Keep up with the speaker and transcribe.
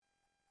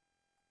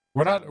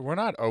We're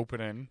not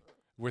opening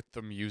with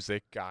the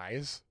music,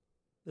 guys.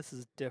 This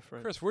is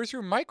different. Chris, where's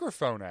your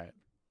microphone at?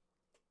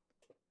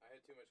 I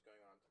had too much going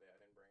on today. I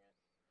didn't bring it.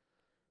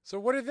 So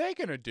what are they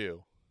gonna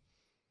do?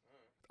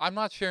 I'm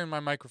not sharing my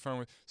microphone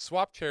with.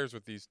 Swap chairs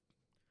with these.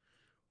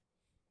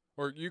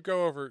 Or you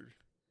go over.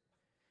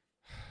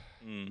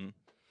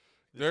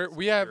 There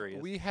we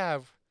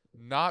have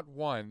not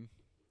one,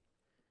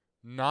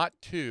 not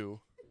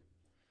two.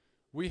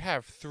 We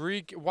have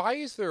three. Why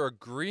is there a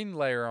green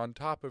layer on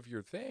top of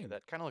your thing?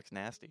 That kind of looks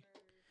nasty.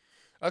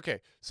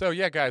 Okay, so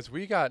yeah, guys,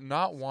 we got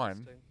not one,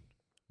 Disgusting.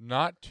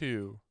 not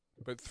two,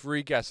 but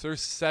three guests. There's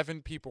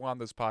 7 people on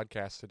this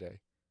podcast today.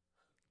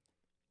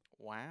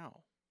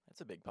 Wow. That's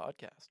a big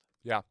podcast.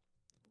 Yeah.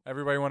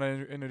 Everybody want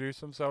to introduce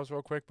themselves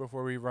real quick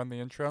before we run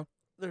the intro?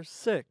 There's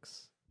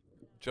 6.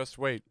 Just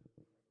wait.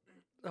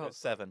 Oh, There's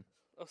 7.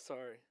 oh,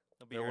 sorry.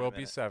 They'll be There here in a will be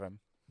minute. 7.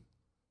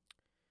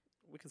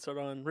 We can start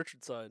on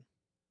Richard's side.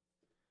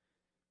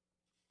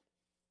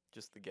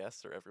 Just the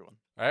guests or everyone?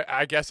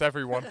 I guess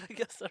everyone. I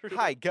guess everyone.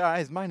 Hi,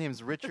 guys. My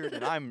name's Richard,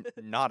 and I'm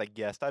not a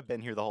guest. I've been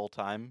here the whole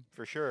time,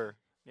 for sure.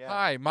 Yeah.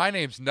 Hi, my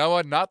name's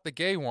Noah, not the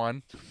gay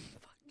one.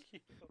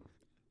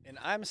 And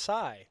I'm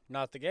Cy,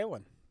 not the gay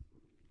one.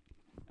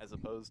 As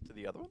opposed to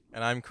the other one?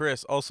 And I'm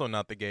Chris, also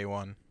not the gay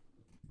one.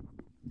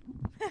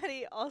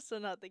 Maddie, also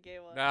not the gay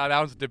one. Nah,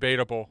 that was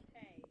debatable.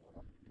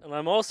 And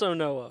I'm also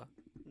Noah,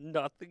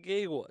 not the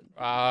gay one.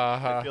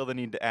 I feel the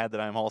need to add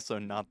that I'm also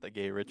not the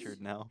gay Richard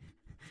now.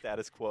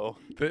 Status quo.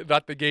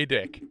 Not the gay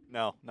dick.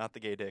 No, not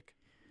the gay dick.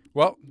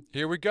 Well,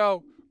 here we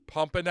go.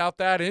 Pumping out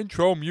that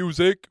intro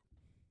music.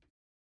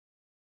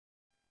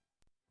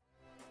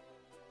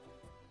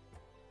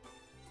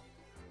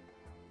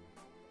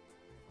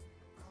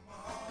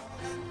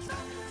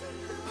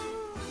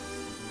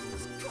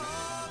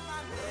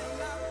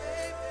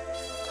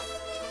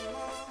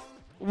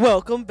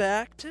 Welcome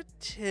back to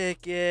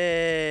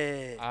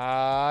Ticket.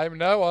 I'm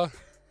Noah.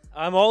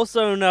 I'm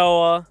also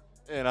Noah.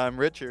 And I'm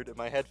Richard, and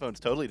my headphones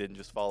totally didn't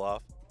just fall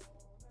off.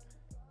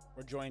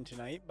 We're joined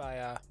tonight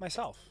by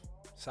myself,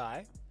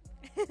 Cy.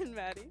 And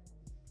Maddie.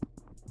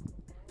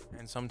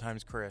 And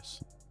sometimes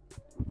Chris.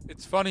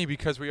 It's funny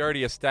because we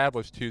already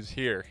established who's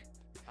here.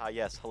 Ah,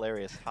 yes,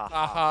 hilarious. Ha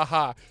Ha ha. ha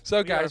ha.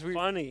 So, guys, we are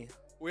funny.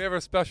 we have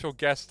a special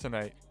guest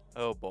tonight.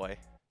 Oh, boy.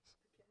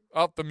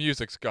 Oh, the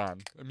music's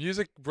gone. The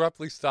music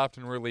abruptly stopped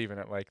and we're leaving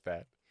it like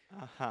that.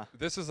 Uh-huh.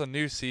 This is a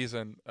new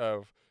season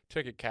of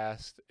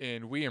TicketCast,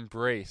 and we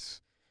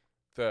embrace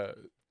the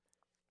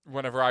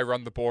whenever I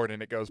run the board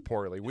and it goes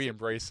poorly. We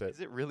embrace it.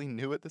 Is it really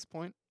new at this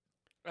point?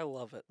 I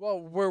love it.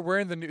 Well, we're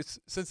in the new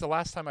since the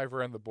last time I've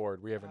run the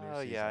board. We have a new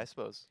Oh, season. yeah, I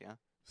suppose, yeah.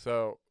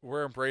 So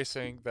we're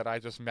embracing that I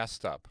just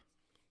messed up.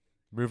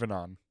 Moving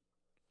on.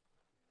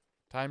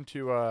 Time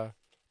to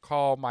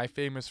call my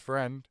famous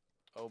friend.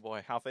 Oh,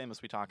 boy. How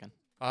famous we talking?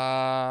 2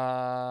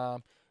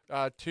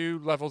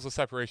 levels of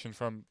separation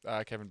from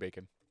Kevin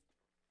Bacon.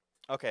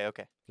 Okay,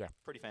 okay. Yeah.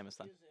 Pretty famous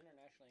then.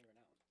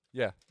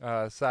 Yeah,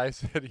 Sai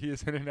said he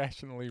is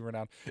internationally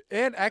renowned.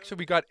 And actually,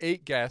 we got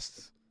 8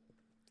 guests.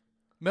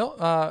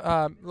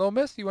 Little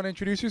Miss, you want to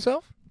introduce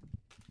yourself?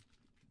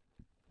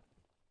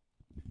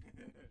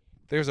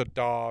 There's a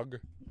dog.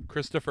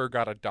 Christopher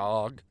got a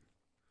dog.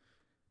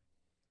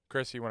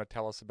 Chris, you want to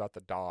tell us about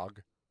the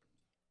dog?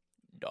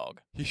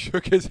 Dog. He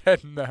shook his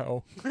head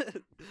no.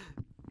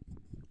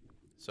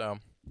 So,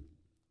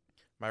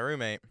 my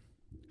roommate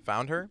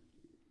found her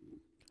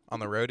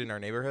on the road in our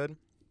neighborhood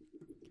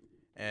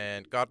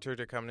and got her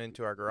to come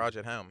into our garage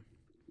at home.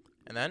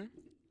 And then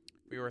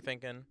we were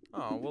thinking,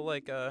 oh, we'll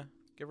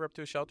give her up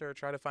to a shelter or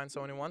try to find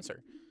someone who wants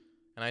her.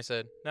 And I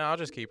said, no, I'll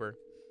just keep her.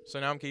 So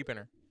now I'm keeping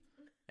her.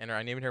 And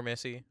I named her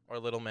Missy or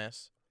Little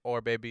Miss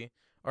or Baby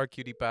or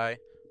Cutie Pie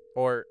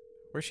or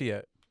where's she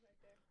at?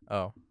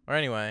 Oh, or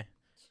anyway,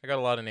 I got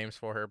a lot of names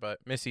for her, but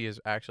Missy is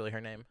actually her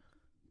name.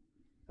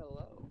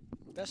 Hello.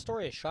 That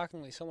story is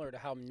shockingly similar to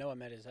how Noah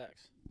met his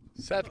ex.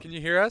 Seth, can you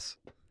hear us?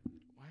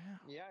 Wow.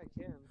 Yeah, I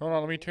can. Hold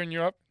on, let me turn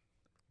you up.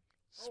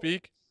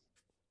 Speak.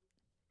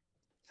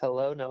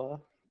 Hello,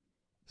 Noah.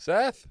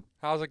 Seth,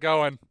 how's it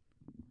going?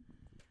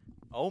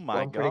 Oh,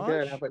 my Going pretty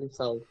good. How gosh. about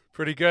yourself?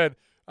 Pretty good.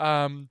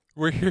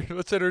 We're here.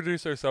 Let's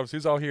introduce ourselves.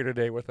 Who's all here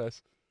today with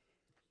us?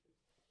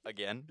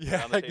 Again?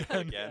 Yeah, Around the table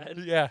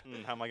again. Yeah.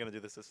 How am I going to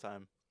do this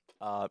time?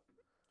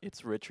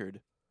 It's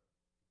Richard,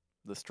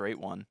 the straight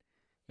one.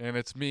 And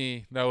it's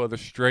me, Noah, the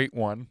straight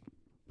one.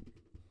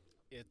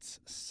 It's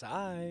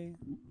Cy.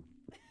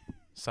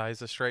 Cy's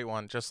the straight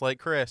one, just like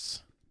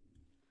Chris.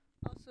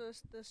 Also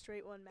the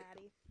straight one,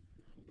 Maddie.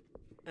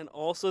 And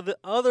also the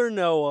other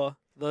Noah,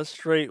 the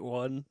straight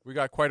one. We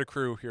got quite a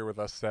crew here with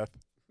us, Seth.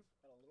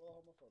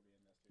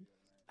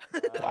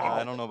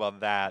 I don't know about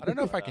that. I don't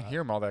know if I can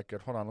hear him all that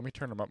good. Hold on, let me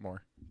turn him up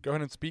more. Go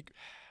ahead and speak.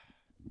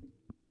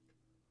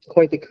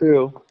 Quite the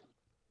crew.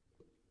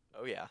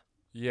 Oh, yeah.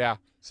 Yeah.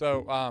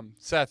 So,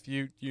 Seth,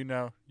 you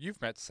know,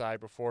 you've met Cy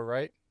before,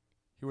 right?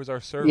 He was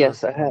our server.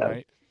 Yes, I one have.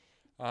 night.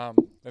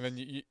 And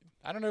then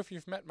I don't know if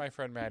you've met my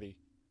friend Maddie.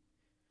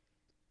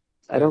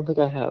 I don't think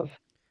I have.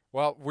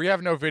 Well, we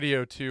have no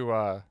video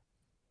to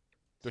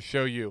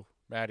show you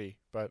Maddie,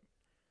 but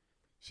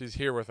she's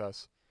here with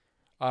us.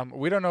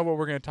 We don't know what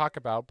we're going to talk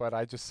about, but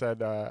I just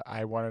said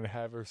I wanted to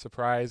have a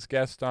surprise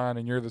guest on,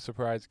 and you're the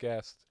surprise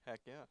guest.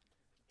 Heck yeah.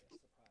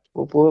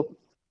 Whoop whoop.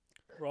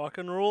 Rock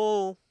and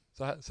roll.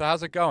 So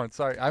how's it going?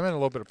 Sorry, I'm in a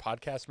little bit of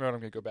podcast mode. I'm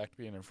going to go back to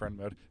being in friend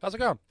mode. How's it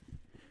going?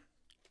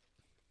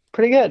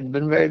 Pretty good.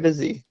 Been very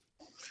busy.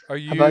 Are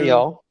you? How about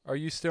y'all? Are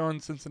you still in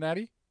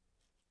Cincinnati?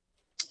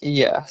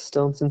 Yeah,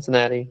 still in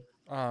Cincinnati.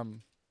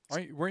 Weren't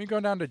you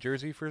going down to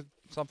Jersey for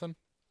something?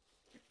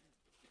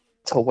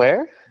 To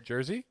where?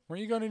 Jersey?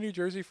 Weren't you going to New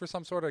Jersey for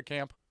some sort of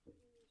camp?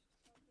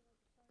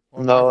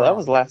 Or am I No, that wrong?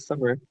 was last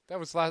summer. That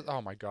was last.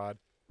 Oh my God.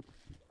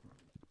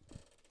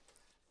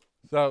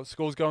 So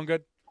school's going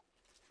good.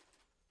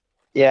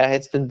 Yeah,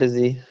 it's been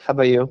busy. How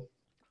about you?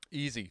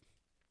 Easy.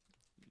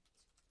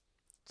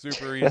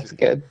 Super That's easy.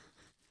 good.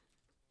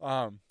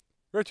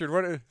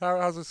 Richard,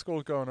 how's the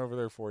school going over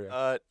there for you?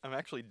 I'm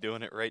actually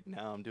doing it right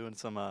now. I'm doing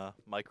some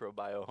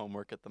microbio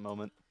homework at the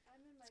moment.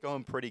 It's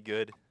going pretty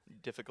good.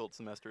 Difficult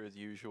semester as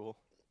usual,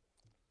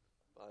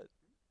 but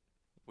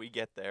we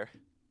get there.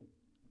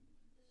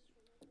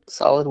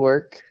 Solid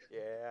work.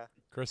 Yeah.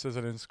 Chris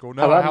isn't in school.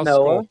 How No, about how's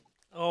Noah? school?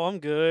 Oh, I'm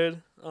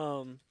good.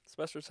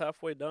 Semester's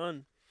halfway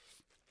done.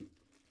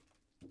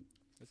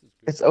 This is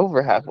good. It's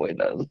over halfway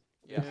done.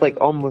 Yeah. It's like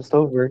almost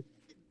over.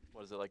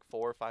 What is it, like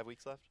 4 or 5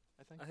 weeks left,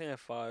 I think? I think I have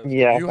 5.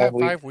 Yeah, You have 5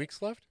 weeks. 5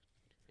 weeks left?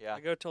 Yeah.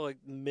 I go till like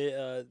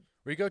mid.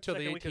 We go till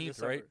second the week of 18th,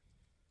 December. right?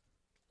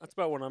 That's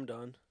about when I'm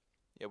done.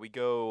 Yeah, we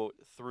go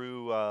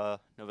through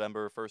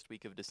November. First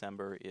week of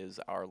December is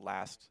our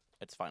last.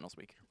 It's finals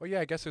week. Well, yeah,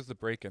 I guess there's the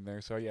break in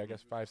there. So, yeah, I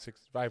guess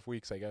 5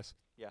 weeks, I guess.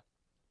 Yeah.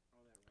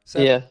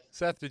 Yeah,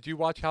 Seth, did you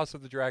watch House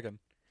of the Dragon?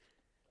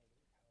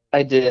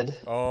 I did.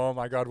 Oh,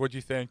 my God. What'd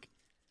you think?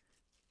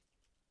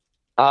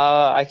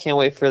 I can't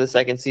wait for the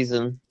second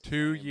season.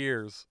 2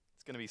 years.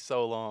 It's gonna be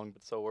so long,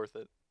 but so worth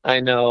it. I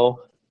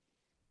know.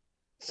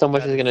 So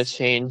much That is gonna is-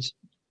 change.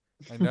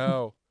 I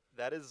know.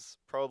 That is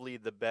probably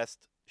the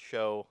best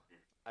show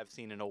I've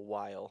seen in a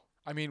while.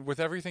 I mean, with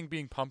everything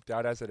being pumped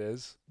out as it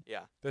is,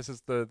 Yeah. this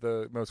is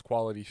the most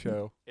quality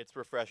show. It's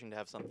refreshing to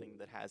have something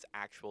that has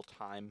actual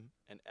time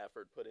and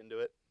effort put into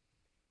it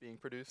being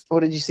produced. What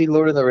did you see?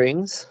 Lord of the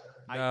Rings?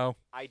 No.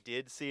 I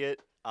did see it.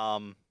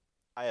 I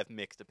have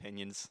mixed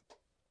opinions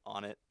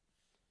on it.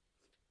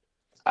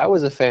 I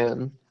was a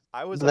fan.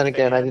 I was But then a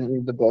again, I fan. didn't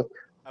read the book.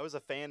 I was a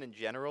fan in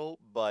general,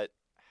 but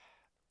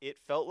it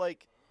felt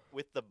like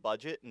with the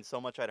budget and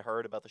so much I'd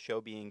heard about the show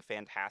being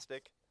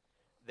fantastic,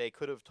 they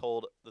could have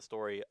told the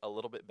story a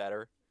little bit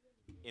better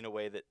in a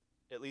way that,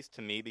 at least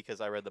to me,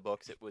 because I read the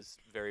books, it was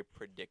very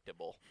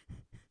predictable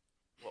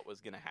what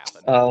was going to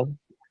happen.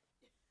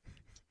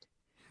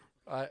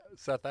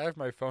 Seth, I have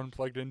my phone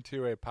plugged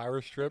into a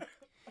power strip,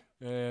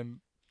 and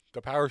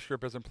the power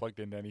strip isn't plugged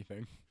into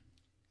anything.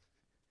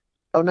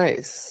 Oh,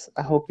 nice.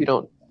 I hope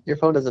your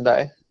phone doesn't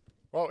die.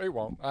 Well, it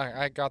won't.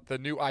 I got the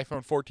new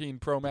iPhone 14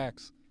 Pro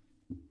Max.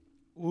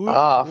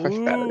 Fresh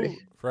battery.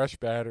 Fresh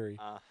battery.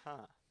 Uh-huh.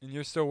 And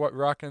you're still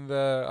rocking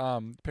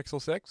the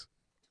Pixel 6,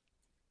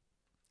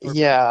 Or-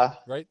 Yeah.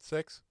 right?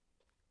 6?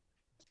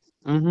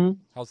 Mm-hmm.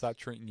 How's that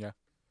treating you?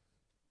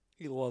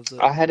 He loves it.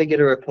 I had to get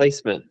a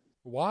replacement.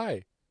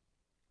 Why?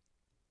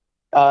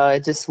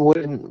 It just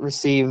wouldn't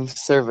receive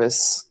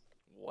service,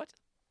 What?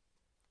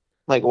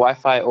 like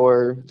Wi-Fi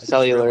or just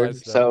cellular.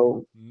 realized that.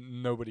 So,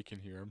 Nobody can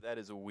hear him. That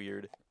is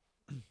weird.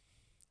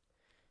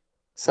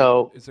 Is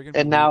there gonna be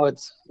and now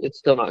it's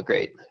still not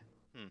great.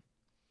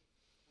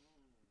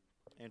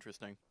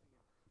 Interesting.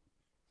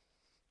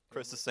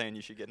 Chris is saying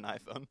you should get an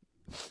iPhone.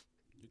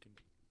 You can-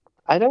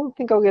 I don't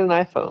think I'll get an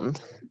iPhone.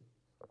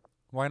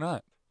 Why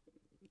not?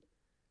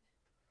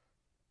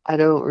 I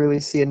don't really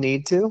see a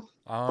need to.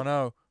 I don't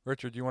know.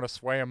 Richard, you want to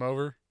sway him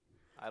over?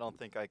 I don't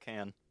think I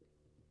can.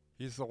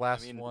 He's the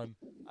last mean- one.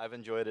 I've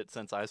enjoyed it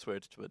since I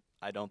switched, but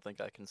I don't think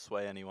I can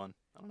sway anyone.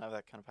 I don't have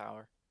that kind of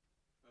power.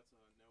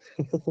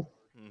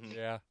 Mhm.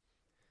 Yeah.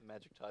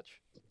 Magic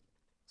touch.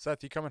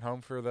 Seth, you coming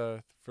home for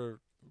break?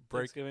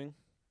 Thanksgiving.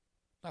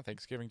 Not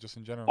Thanksgiving, just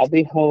in general. I'll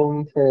be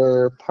home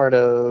for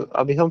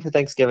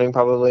Thanksgiving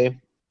probably.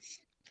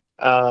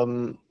 I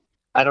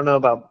don't know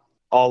about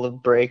all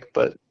of break,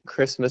 but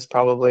Christmas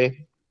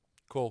probably.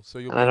 Cool. So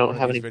you'll And be I in don't one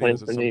of have these any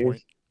plans videos for at New some Year's.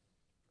 point.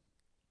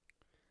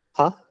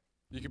 Huh?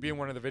 You could be in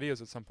one of the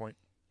videos at some point.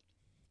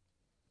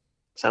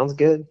 Sounds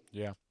good.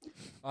 Yeah.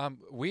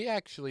 We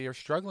actually are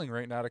struggling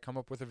right now to come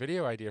up with a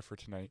video idea for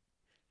tonight.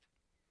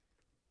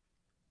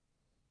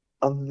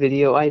 A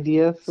video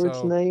idea for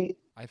So- tonight?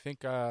 I think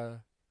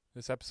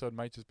this episode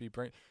might just be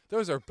brain.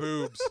 Those are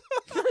boobs.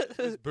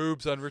 There's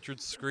boobs on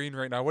Richard's screen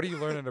right now. What are you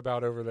learning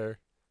about over there?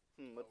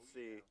 Let's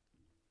see.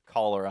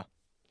 Cholera.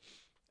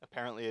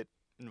 Apparently it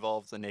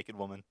involves a naked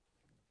woman.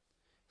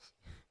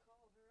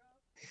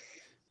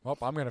 Well,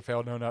 I'm gonna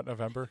fail No Nut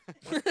November.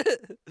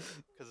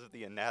 Because of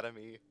the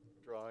anatomy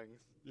drawings.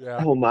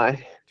 Yeah. Oh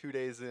my. 2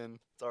 days in,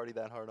 it's already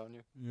that hard on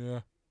you.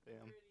 Yeah.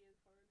 Damn.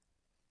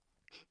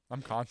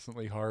 I'm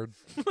constantly hard.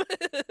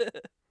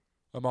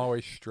 I'm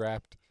always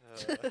strapped.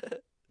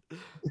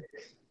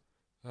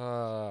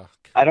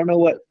 I don't know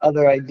what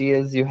other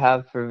ideas you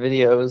have for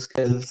videos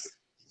because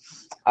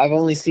I've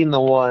only seen the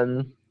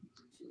one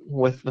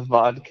with the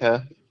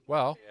vodka.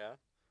 well, Yeah.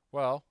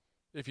 well.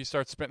 If you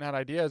start spitting out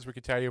ideas, we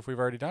could tell you if we've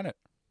already done it.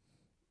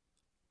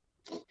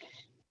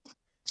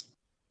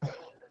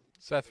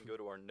 Seth. We can go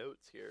to our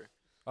notes here.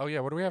 Oh yeah,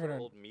 what do we have in Our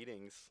our old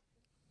meetings.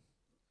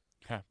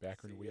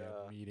 back when we had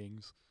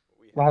meetings?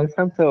 We Wow, have it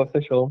sounds so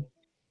official.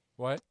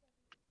 What?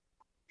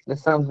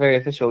 This sounds very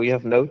official. You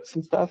have notes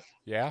and stuff?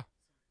 Yeah.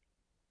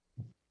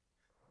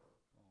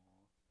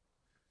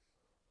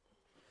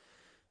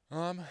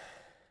 I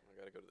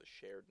gotta go to the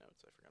shared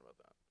notes. I forgot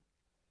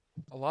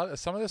about that.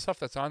 Some of the stuff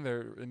that's on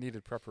there it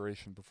needed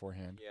preparation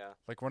beforehand. Yeah.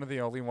 Like one of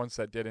the only ones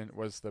that didn't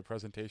was the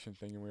presentation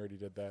thing, and we already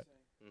did that.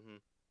 Mm-hmm.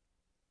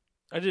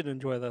 I did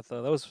enjoy that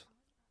though. That was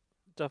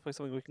definitely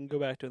something we can go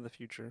back to in the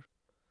future.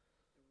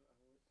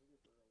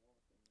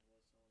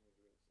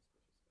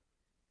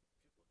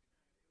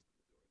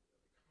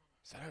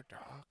 Is that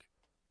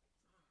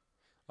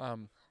our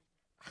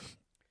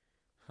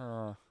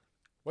dog?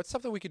 What's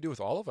something we could do with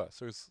all of us?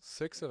 There's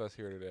 6 of us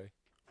here today.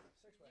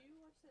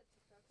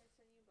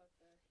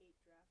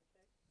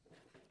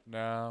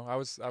 No, I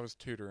was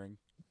tutoring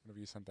whenever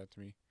you sent that to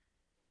me.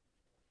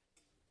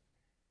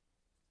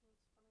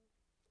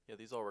 Yeah,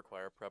 these all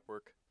require prep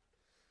work.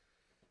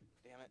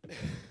 Damn it.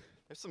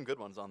 There's some good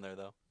ones on there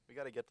though. We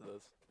gotta get to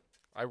those.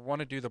 I want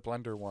to do the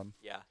blender one.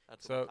 Yeah,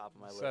 that's So on top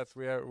of my Seth,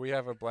 list. we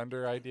have a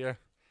blender idea.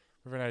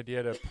 We have an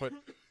idea to put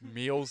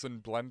meals in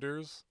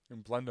blenders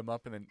and blend them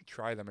up and then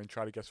try them and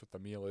try to guess what the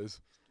meal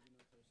is.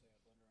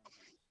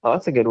 Oh,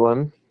 that's a good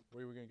one.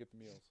 Where are we gonna get the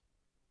meals?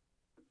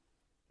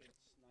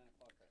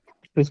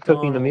 Who's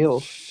cooking the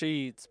McDonald's, meals?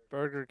 Sheetz,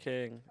 Burger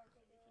King,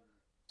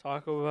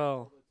 Taco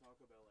Bell.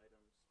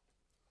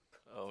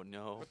 Oh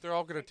no. But they're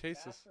all gonna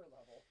taste this.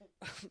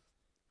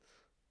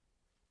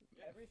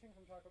 Everything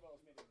from Taco Bell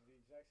is made of the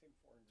exact same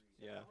 4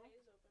 ingredients. Yeah.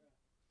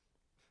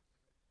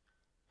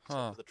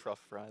 Huh? The truff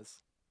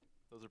fries.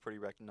 Those are pretty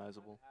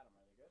recognizable.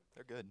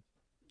 They're good.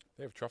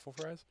 They have truffle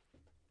fries.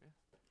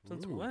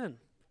 Since Ooh. when?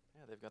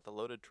 Yeah, they've got the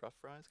loaded truff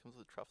fries. Comes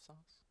with truff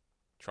sauce.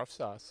 Truff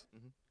sauce.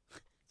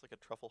 It's like a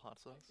truffle hot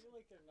I sauce. feel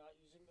like they're not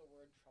using the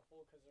word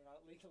truffle because they're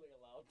not legally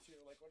allowed to.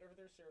 Like, whatever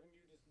they're serving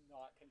you does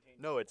not contain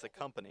No, it's a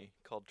truffle. company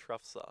called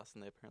Truff Sauce,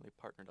 and they apparently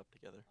partnered up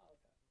together.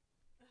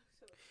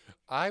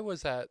 I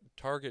was at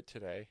Target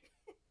today.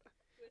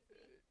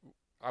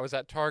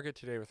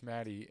 With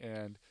Maddie,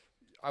 and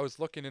I was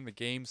looking in the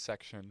games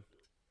section.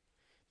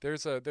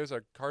 There's a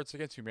Cards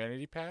Against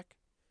Humanity pack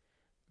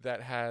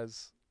that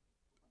has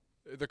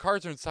the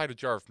cards are inside a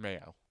jar of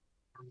mayo.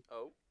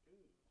 Oh.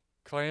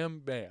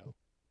 Clam mayo.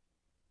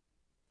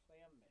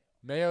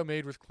 Mayo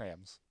made with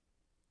clams.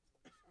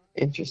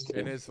 Interesting.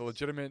 It is a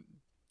legitimate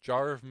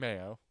jar of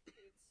mayo.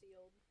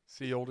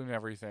 Sealed and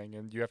everything,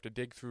 and you have to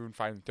dig through and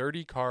find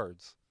 30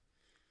 cards.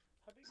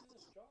 How big is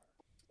this jar?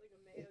 Like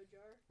a mayo jar.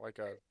 Like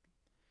a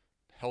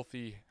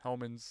healthy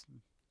Hellman's.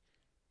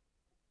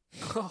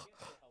 Healthy and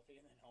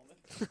then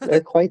helmet.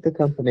 They're quite the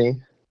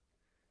company.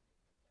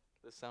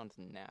 This sounds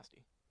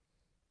nasty.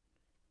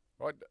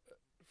 What?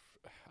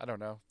 I don't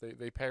know.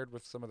 They paired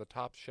with some of the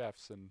top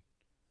chefs and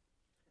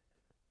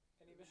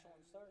Any Michelin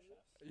star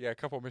chefs? yeah, a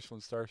couple of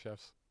Michelin star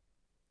chefs.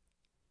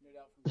 Made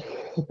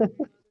out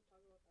from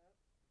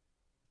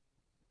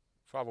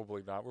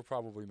Probably not. We're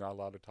probably not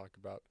allowed to talk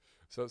about.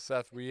 So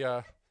Seth, we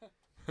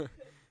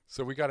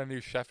so we got a new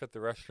chef at the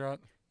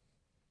restaurant.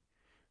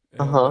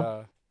 And,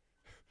 Uh-huh.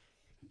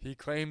 he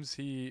claims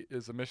he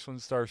is a Michelin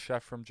star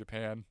chef from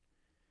Japan.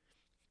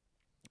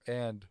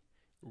 And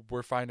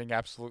we're finding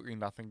absolutely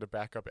nothing to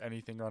back up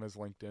anything on his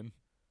LinkedIn.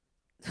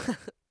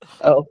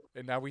 Oh,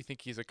 And now we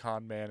think he's a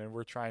con man, and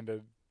we're trying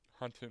to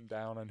hunt him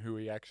down on who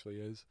he actually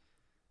is.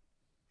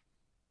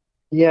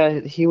 yeah,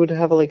 he would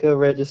have like a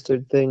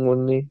registered thing,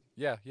 wouldn't he?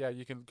 Yeah,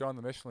 you can go on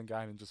the Michelin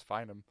Guide and just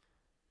find him.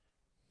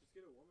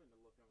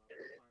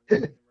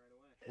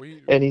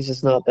 We And he's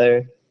just not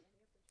there.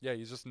 Yeah,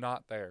 he's just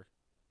not there.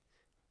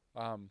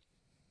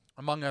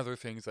 Among other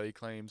things that he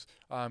claims,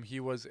 he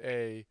was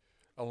a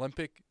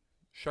Olympic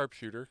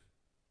sharpshooter,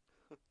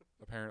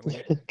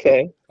 apparently.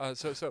 Okay.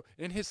 So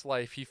in his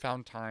life, he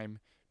found time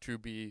to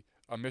be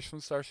a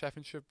Michelin star chef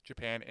in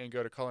Japan and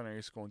go to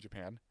culinary school in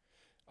Japan.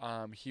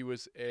 He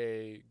was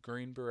a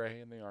Green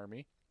Beret in the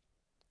Army.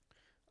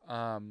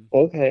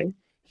 Okay.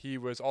 He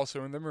was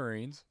also in the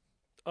Marines.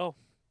 Oh.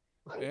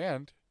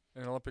 And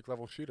an Olympic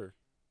level shooter.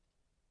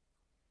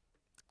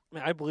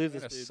 Man, I believe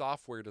And this a dude.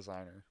 software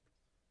designer.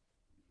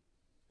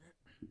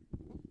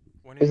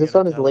 When Is you this gonna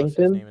on his tell us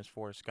LinkedIn? His name is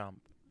Forrest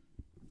Gump.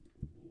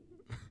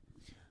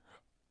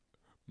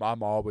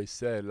 Mom always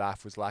said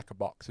life was like a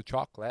box of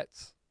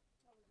chocolates.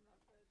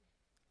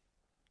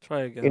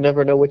 Try You again.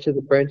 never know which of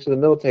the branch of the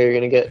military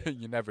you're gonna get.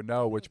 You never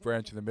know which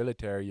branch of the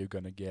military you're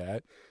going to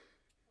get.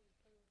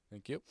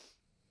 Thank you.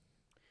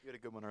 You had a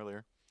good one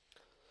earlier.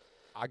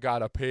 I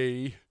gotta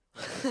pee.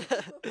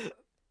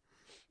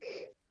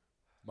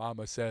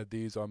 Mama said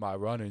these are my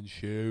running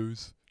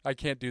shoes. I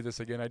can't do this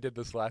again. I did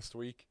this last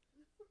week.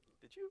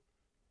 Did you?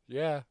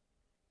 Yeah.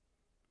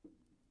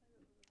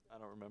 I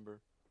don't remember.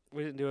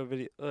 We didn't do a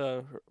video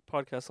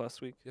podcast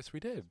last week. Yes, we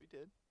did. We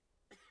did.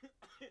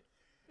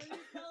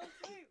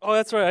 Oh,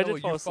 that's right. I Noah,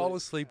 did fall you asleep. fall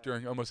asleep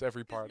during almost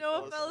every part.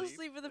 Noah fell fell asleep,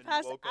 asleep for the and you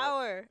past woke up,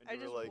 hour. and I you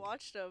were just like-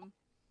 watched him.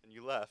 And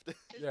you left. His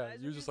Yeah, eyes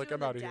you were were just just like, doing "I'm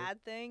the outta here."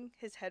 dad thing.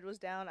 His head was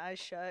down, eyes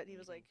shut. He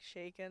was like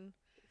shaking.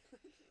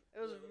 It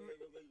was.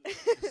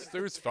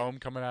 There was foam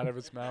coming out of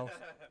his mouth.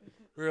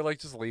 We were like,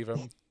 just leave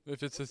him.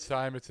 If it's his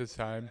time, it's his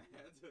time.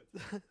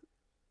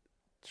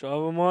 Show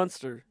of a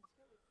monster.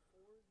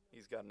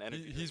 He's got an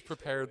energy. He's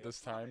prepared this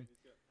time.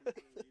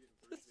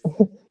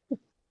 What?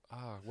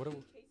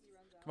 Come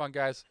on,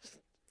 guys.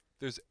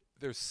 There's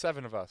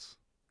 7 of us,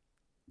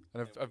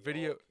 and And a we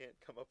video all can't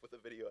come up with a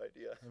video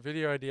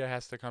idea.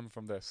 has to come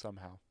from this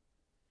somehow.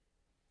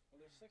 Well,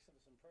 there's 6 of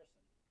us in person.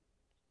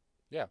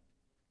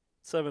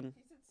 7, He said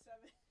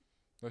 7.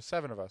 There's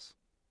 7 of us,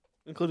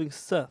 including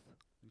Seth.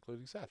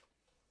 including Seth.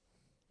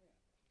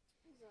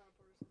 He's not a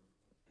person.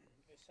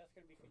 Is Seth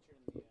going to be featured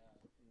in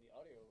the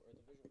audio or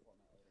the visual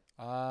format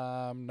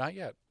later? Not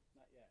yet.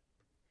 Not yet.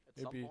 At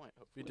It'd some be- point, It'd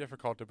hopefully. be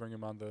difficult to bring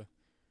him on the.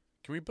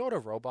 Can we build a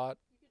robot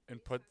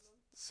and put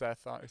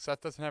Seth on?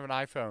 Seth doesn't have an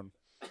iPhone.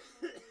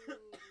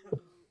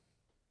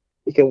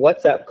 You can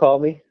WhatsApp call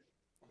me.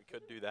 We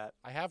could do that.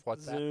 I have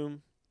WhatsApp.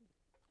 Zoom.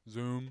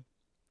 Zoom.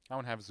 I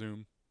don't have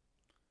Zoom.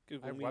 I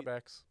Google have Meet.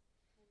 WebEx.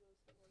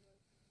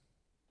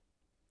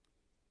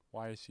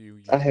 YSU.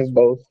 I uses have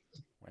both.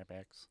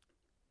 WebEx.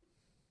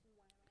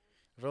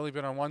 I've only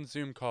been on one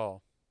Zoom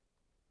call,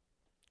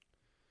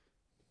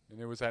 and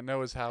it was at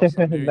Noah's house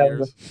on New That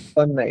was Year's,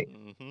 Fun night.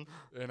 Mm-hmm.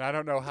 and I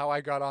don't know how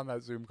I got on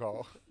that Zoom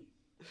call.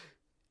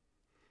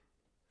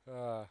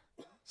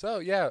 So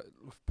yeah,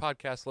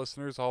 podcast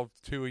listeners, all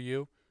 2 of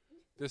you,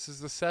 this is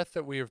the Seth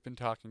that we have been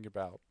talking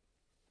about.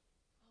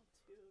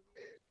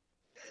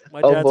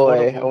 My Oh dad's one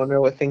boy, of I them.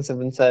 wonder what things have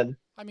been said.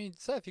 I mean,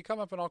 Seth, you come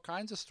up in all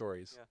kinds of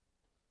stories. Yeah.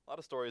 A lot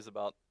of stories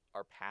about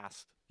our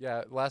past.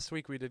 Yeah, last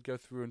week we did go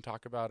through and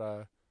talk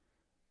about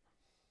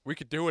we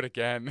could do it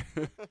again.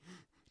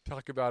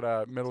 Talk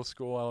about middle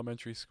school,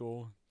 elementary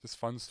school, just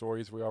fun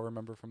stories we all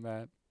remember from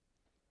that.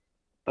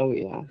 Oh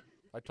yeah.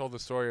 I told the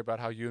story about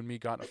how you and me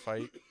got in a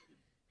fight.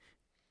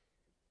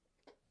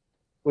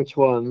 Which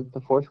one?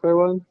 The Foursquare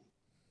one?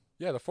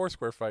 Yeah, the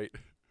Foursquare fight.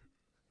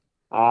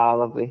 Ah,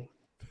 lovely.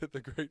 the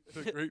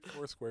great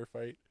Foursquare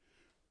fight.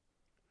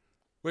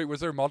 Wait, was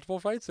there multiple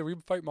fights? Did we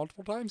fight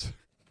multiple times?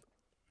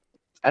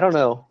 I don't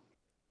know.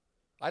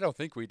 I don't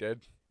think we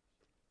did.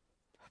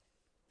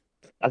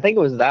 I think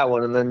it was that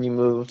one, and then you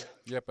moved.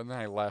 Yep, and then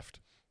I left.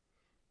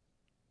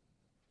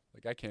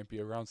 Like, I can't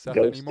be around Seth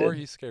Ghosted. anymore.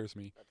 He scares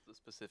me. That's the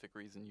specific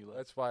reason you left.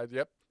 That's why,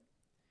 yep.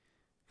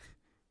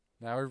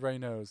 Now everybody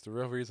knows the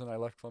real reason I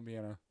left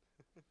Columbiana.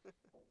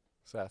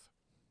 Seth.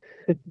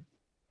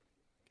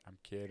 I'm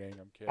kidding.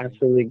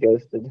 Actually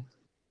ghosted.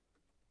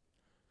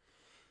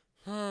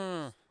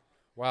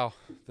 Wow,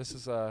 this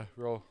is a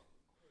real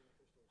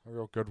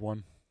good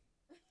one.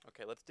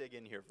 Okay, let's dig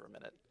in here for a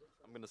minute.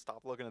 I'm gonna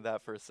stop looking at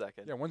that for a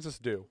second. Yeah, when's this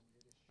due?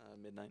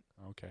 Midnight.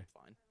 Okay.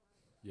 Fine.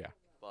 Yeah.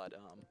 But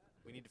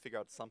we need to figure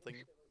out something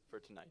for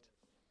tonight.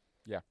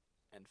 Yeah.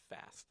 And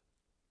fast.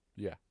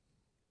 Yeah.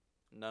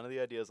 None of the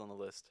ideas on the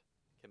list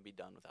can be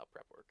done without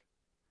prep work.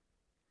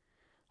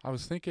 I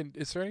was thinking,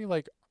 is there any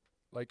like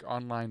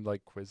online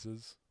like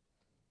quizzes?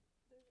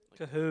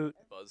 Like Kahoot.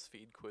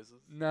 BuzzFeed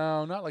quizzes.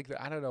 No, not like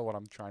that. I don't know what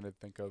I'm trying to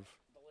think of.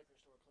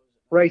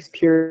 Rice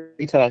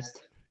purity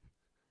test.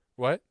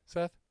 What,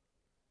 Seth?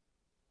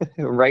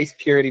 Rice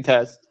purity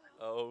test.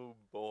 Oh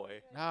boy.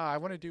 No, I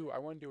want to do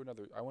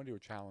a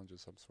challenge of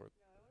some sort.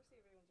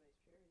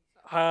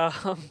 Uh,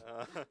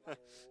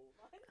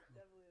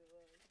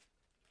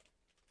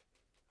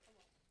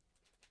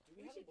 Do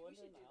we have a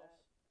blender in the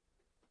house?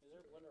 Is there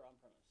a blender on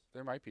premise?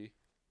 There might be.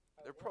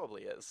 there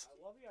probably is. I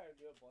love the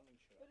idea of blending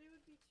shit. But it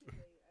would be too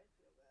late. I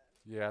feel bad.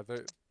 Yeah,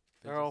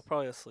 They're all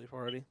probably asleep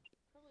already.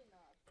 Probably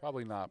not.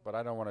 probably not, but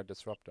I don't want to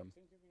disrupt them.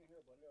 Think you're gonna hear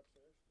a blender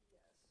upstairs?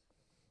 Yes.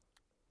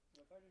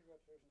 What if I just go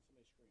upstairs and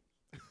somebody screams?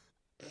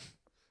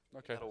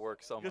 Okay. That'll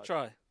work so Good much.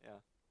 try.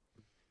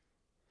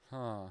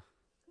 Huh.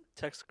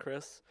 Text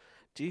Chris.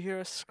 Do you hear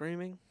us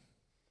screaming?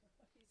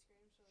 He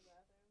screams from the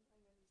bathroom. I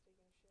know he's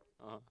taking a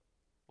shit.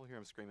 We'll hear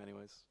him scream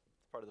anyways. It's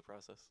part of the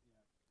process.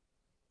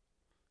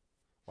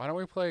 Why don't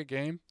we play a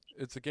game?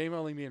 It's a game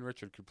only me and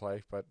Richard could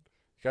play, but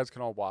you guys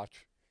can all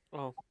watch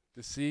Oh,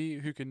 to see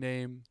who can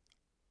name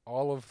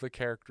all of the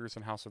characters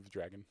in House of the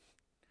Dragon.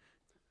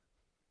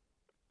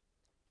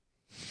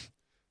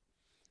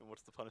 And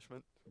what's the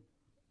punishment?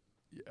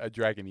 A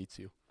dragon eats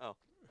you.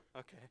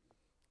 Okay.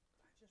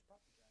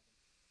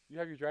 You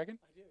have your dragon?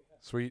 I do, yeah.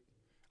 Sweet.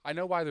 I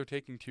know why they're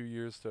taking 2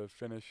 years to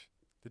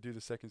do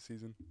the second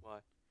season. Why?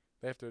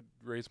 They have to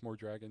raise more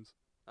dragons.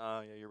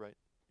 Yeah, you're right.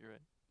 You're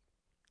right.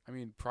 I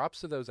mean,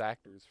 props to those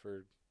actors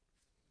for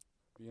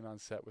being on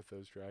set with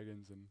those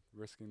dragons and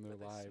risking their But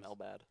they lives. smell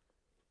bad.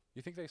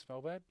 You think they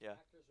smell bad? Yeah.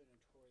 Actors are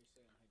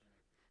notoriously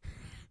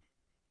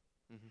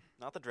unhygienic.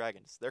 Not the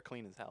dragons. They're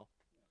clean as hell.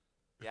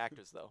 The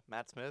actors, though.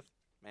 Matt Smith.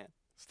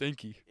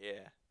 Stinky.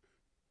 Yeah.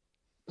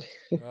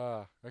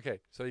 Okay,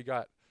 so you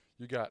got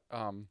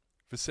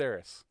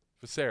Viserys,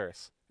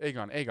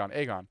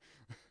 Aegon,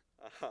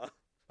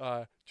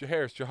 Uh-huh.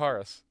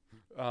 Jaharis,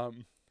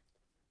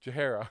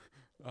 Jahara,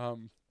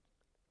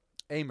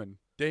 Aemon,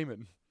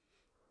 Daemon,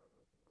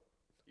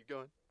 Keep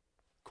going.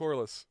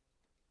 Corlys,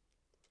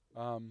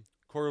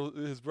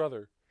 his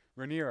brother,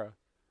 Rhaenyra,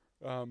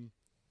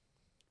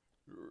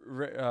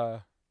 Ra- uh,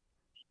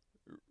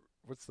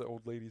 what's the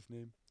old lady's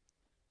name?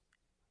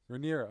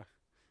 Rhaenyra.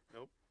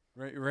 Nope.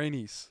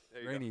 Rhaenys.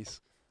 There you go. Rhaenys.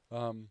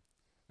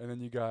 And then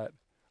you got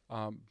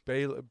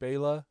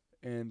Bela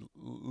and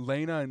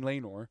Lena and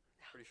Laenor.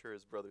 Pretty sure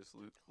his brother's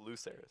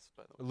Lucerys,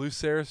 by the way.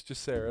 Lucerys,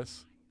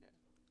 Jacaerys.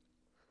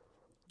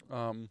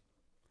 And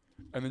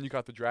then you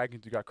got the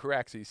dragons. You got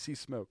Caraxes, Sea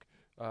Smoke,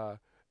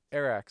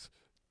 Arax,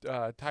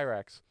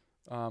 Tyrax,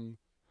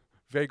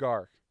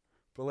 Vagar,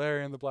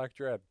 Valerian the Black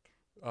Dread,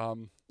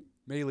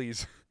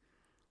 Melees,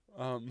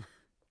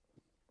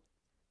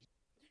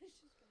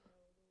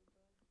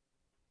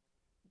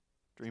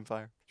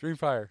 Dreamfire.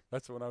 Dreamfire.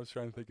 That's the one I was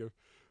trying to think of.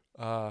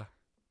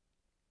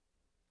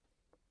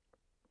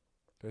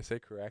 Did I say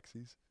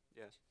Caraxes?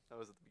 Yeah, that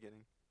was at the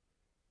beginning.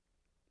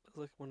 That's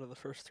like one of the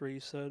first three you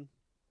said.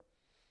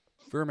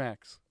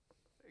 Vermax.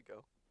 There you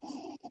go.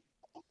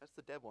 That's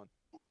the dead one,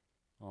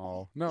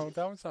 Oh no,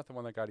 that one's not the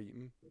one that got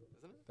eaten.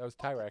 isn't it? That was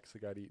Tyrax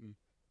that got eaten.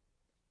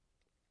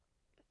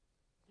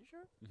 You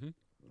sure?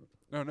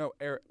 No,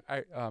 Arax,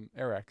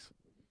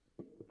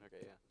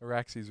 Okay, yeah.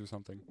 Araxes or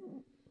something.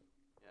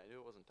 Yeah, I knew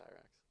it wasn't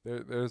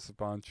Tyrax. There's a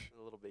bunch.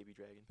 The little baby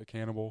dragon The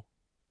cannibal.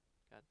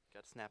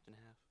 got snapped in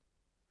half.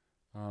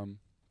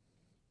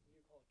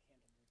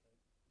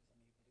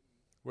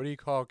 What do you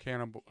call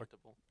cannibal?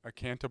 Cantable. A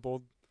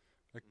cantable?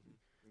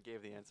 You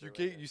gave the answer. You right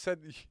there. you said.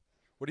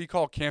 What do you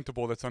call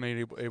cantable that's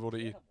unable to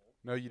eat?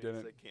 No, you You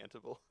didn't. said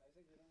cantable.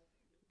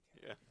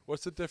 Yeah.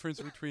 What's the difference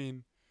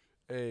between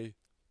a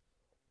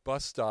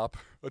bus stop,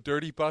 a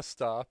dirty bus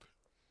stop,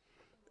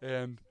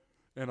 and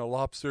a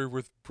lobster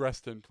with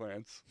breast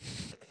implants?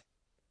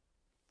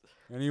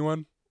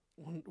 Anyone?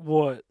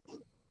 What?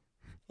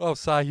 Oh,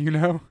 Sai, you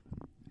know?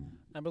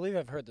 I believe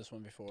I've heard this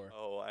one before.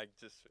 Oh, I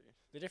just.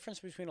 The difference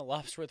between a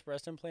lobster with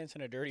breast implants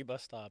and a dirty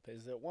bus stop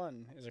is that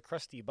one is a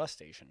crusty bus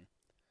station,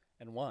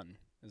 and one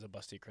is a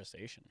busty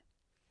crustacean.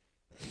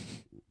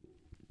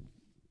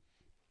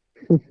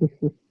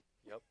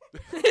 Yep.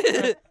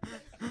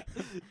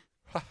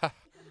 Oh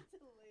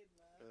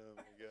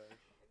my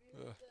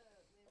gosh.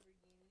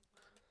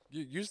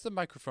 Use the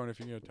microphone if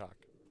you're going to talk.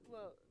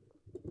 Well,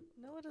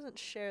 Noah doesn't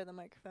share the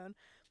microphone.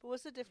 But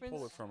what's the difference?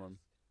 Pull it from him.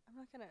 I'm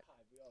not gonna.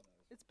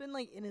 It's been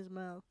like in his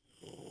mouth.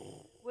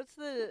 What's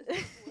the?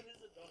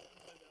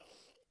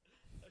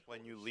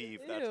 When you leave,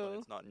 that's when Ew.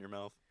 it's not in your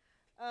mouth.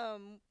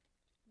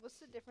 What's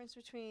the difference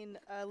between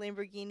a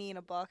Lamborghini and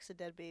a box of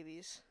dead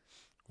babies?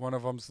 One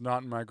of them's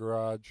not in my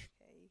garage.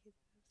 Okay, you could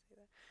say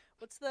that.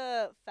 What's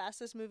the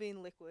fastest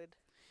moving liquid?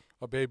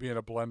 A baby in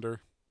a blender.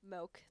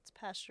 Milk. It's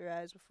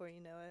pasteurized before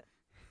you know it.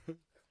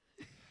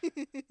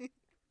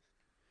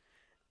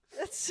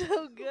 That's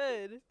so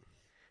good.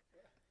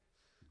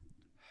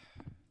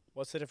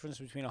 What's the difference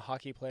between a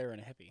hockey player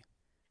and a hippie?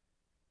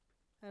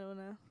 I don't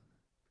know.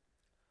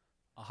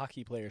 A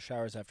hockey player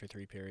showers after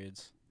 3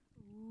 periods.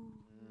 Mm.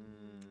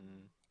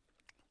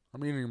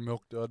 I'm eating a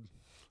milk dud.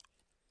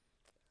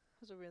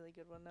 That was a really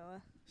good one,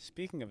 Noah.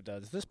 Speaking of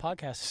duds, this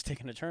podcast is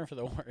taking a turn for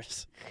the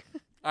worse.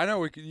 I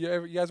know.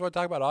 You guys want to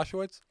talk about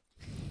Auschwitz?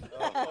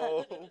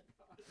 Oh.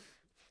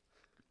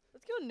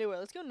 Let's go newer.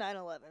 Let's go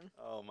 9/11.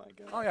 Oh my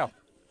god. Oh, yeah.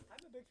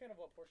 I'm a big fan of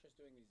what Porsche's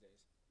doing these days.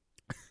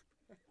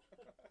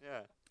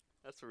 Yeah.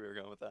 That's where we were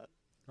going with that.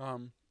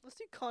 Let's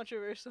do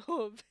controversial.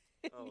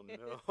 Oh opinion.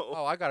 no.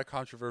 Oh, I got a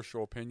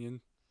controversial opinion.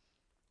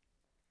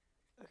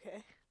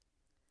 Okay.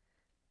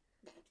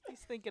 He's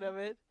thinking of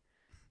it.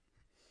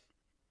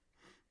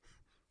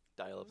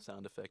 Dial-up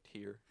sound effect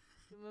here.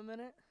 Give him a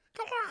minute.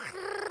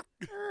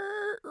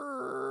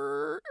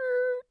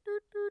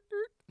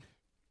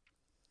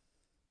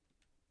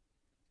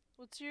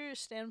 What's your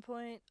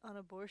standpoint on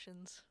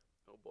abortions?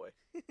 Oh boy.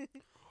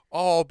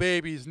 All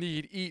babies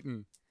need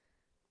eaten.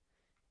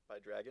 By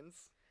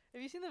dragons?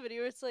 Have you seen the video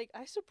where it's like,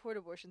 I support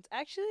abortions.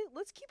 Actually,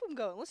 let's keep them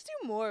going. Let's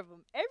do more of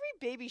them. Every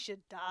baby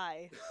should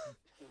die.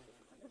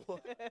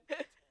 What?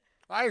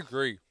 I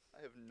agree.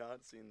 I have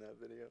not seen that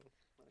video.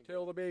 My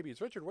Kill the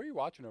babies. Richard, what are you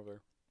watching over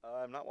there?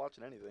 I'm not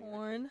watching anything.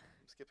 Porn. I'm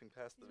skipping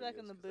past the He's back videos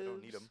on the 'cause I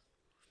don't need boobs. them.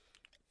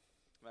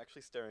 I'm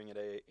actually staring at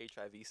a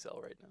HIV cell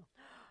right now.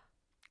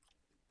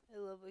 I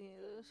love looking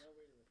at those.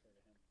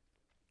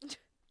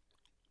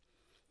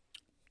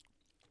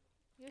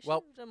 You should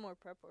Well- have done more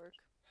prep work.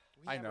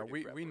 I never know. do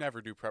We prep we work.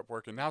 never do prep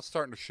work, and now it's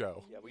starting to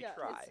show. Yeah, we Yeah,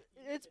 try.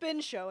 It's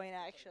been showing,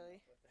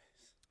 actually.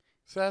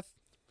 Seth,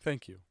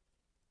 thank you.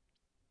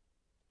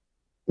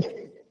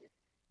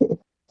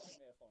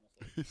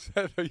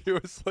 Seth, are you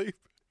asleep?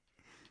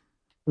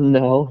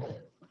 No.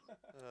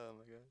 Oh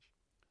my gosh.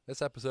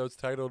 This episode's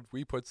titled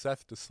 "We Put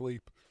Seth to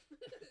Sleep."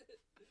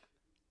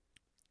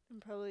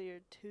 And probably your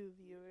 2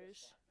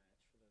 viewers.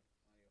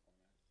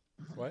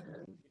 What?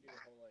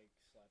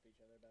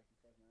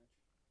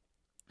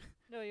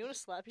 No, you want to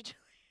slap each other?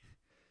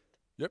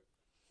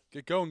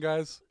 Get going,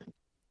 guys.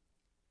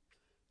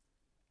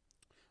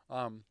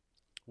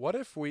 What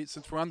if we,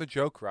 since we're on the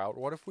joke route,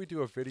 what if we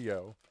do a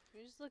video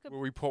We just look up. where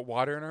we put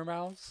water in our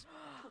mouths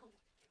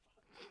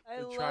I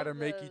and love try to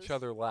make each those.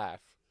 other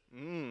laugh?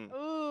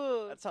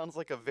 Ooh. That sounds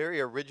like a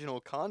very original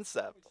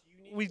concept.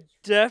 We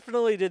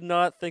definitely did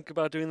not think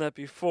about doing that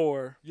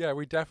before. Yeah,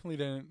 we definitely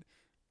didn't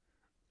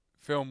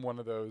film one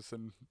of those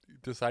and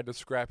decide to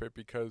scrap it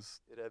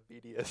because It had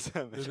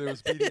BDSM. there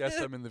was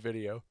BDSM in the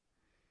video.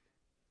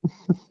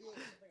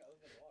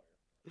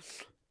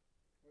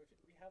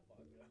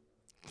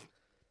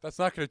 That's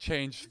not going to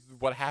change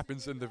what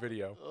happens in the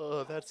video.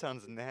 Oh, that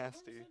sounds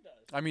nasty.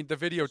 I mean, the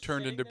video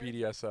turned into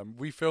BDSM.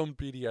 We filmed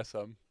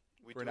BDSM,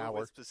 We For do an it hour.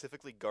 with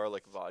specifically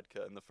garlic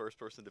vodka, and the first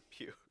person to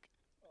puke.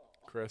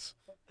 Chris.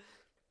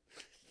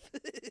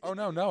 Oh,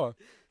 no, Noah.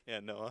 Yeah,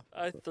 Noah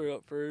I threw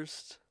up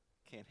first.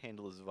 can't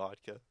handle his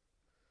vodka.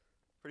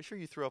 Pretty sure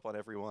you threw up on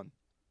every one.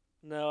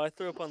 No, I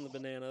threw up on the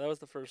banana. That was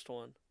the first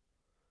one.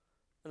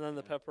 And then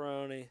the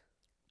pepperoni.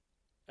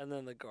 And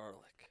then the garlic.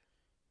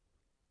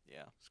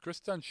 Yeah, Is Chris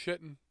done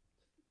shitting?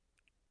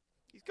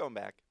 he's going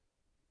back.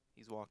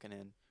 He's walking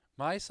in.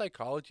 My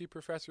psychology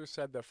professor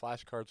said that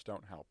flashcards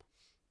don't help.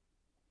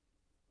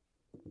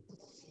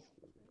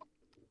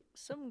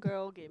 Some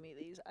girl gave me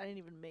these. I didn't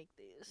even make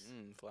these.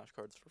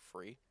 Flashcards for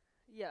free.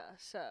 Yeah,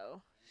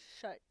 so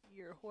shut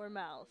your whore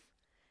mouth.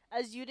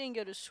 As you didn't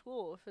go to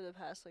school for the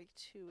past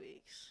 2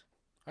 weeks.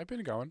 I've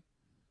been going.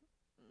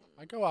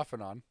 I go off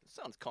and on. This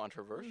sounds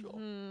controversial.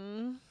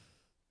 Hmm.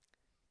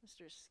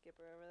 Mr.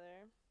 Skipper over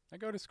there. I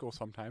go to school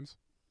sometimes.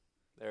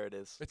 There it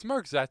is. It's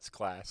Merkzet's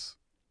class.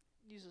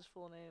 Use his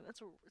full name.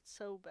 It's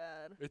so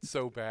bad. It's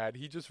so bad.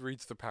 He just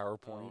reads the Oh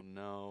PowerPoint.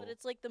 no. But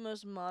it's the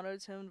most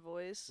monotone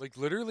voice.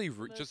 Literally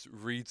Most- just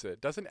reads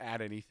it. Doesn't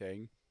add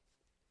anything.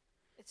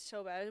 It's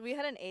so bad. We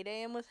had an 8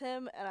 a.m. with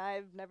him, and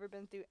I've never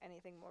been through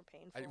anything more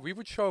painful. We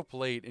would show up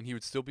late and he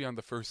would still be on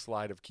the first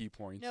slide of key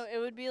points. No, it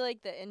would be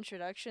the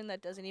introduction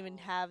that doesn't even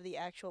have the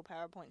actual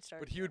PowerPoint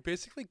started. But he would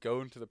basically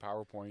go into the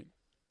PowerPoint.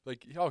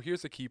 Oh,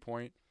 here's a key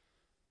point.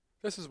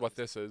 This is what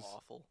this is.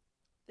 Awful.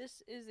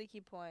 This is the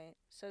key point,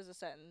 says a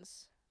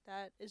sentence.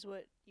 That is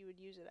what you would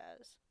use it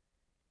as.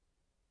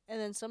 And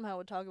then somehow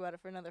would talk about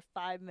it for another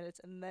 5 minutes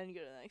and then go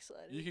to the next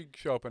slide. You could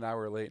show up an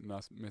hour late and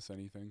not miss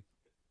anything.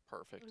 It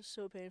Perfect. was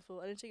so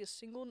painful. I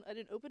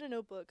didn't open a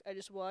notebook. I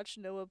just watched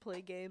Noah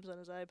play games on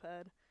his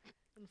iPad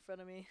in front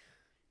of me.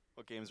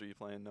 What games were you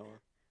playing, Noah?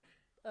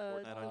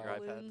 Fortnite on your iPad?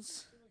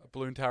 balloons. A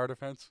balloon tower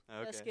defense.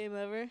 Best Okay. game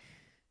ever.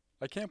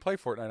 I can't play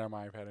Fortnite on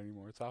my iPad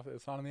anymore. It's off.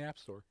 It's not in the App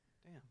Store.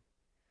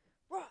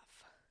 Rough.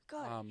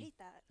 God, I Um, hate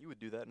that. You would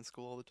do that in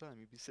school all the time.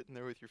 You'd be sitting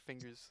there with your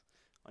fingers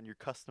on your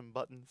custom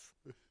buttons,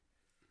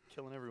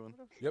 killing everyone.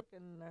 What a Yep.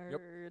 fucking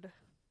Yep. nerd.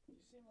 You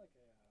seem like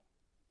a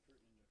Fruit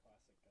Ninja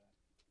classic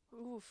guy.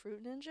 Ooh,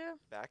 Fruit Ninja?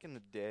 Back in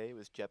the day, it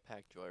was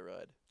Jetpack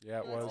Joyride. Yeah,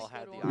 it Yeah, that's was. all a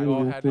had good the one. We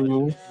all Mhm. had to.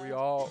 Mhm.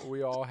 Yeah.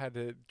 We all had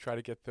to try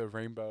to get the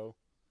rainbow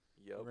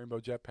Yep.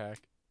 jetpack.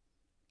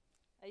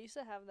 I used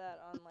to have that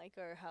on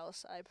our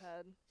house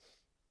iPad,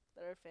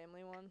 that our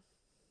family one.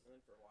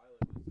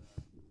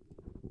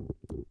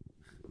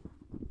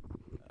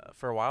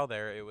 For a while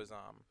there, it was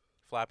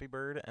Flappy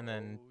Bird, and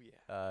then Oh,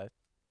 yeah.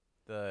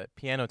 the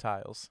piano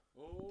tiles.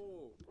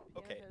 Oh.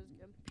 Okay. Yeah, that was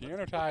good.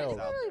 Piano I tiles.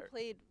 never out really there.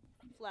 played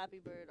Flappy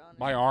Bird on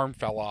My arm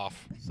fell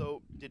off.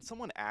 So, did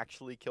someone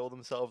actually kill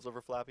themselves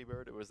over Flappy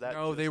Bird, or was that?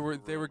 No, they just were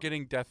rumor?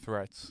 getting death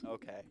threats.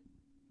 Okay.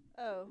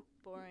 Oh,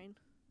 boring.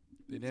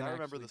 They 'Cause didn't I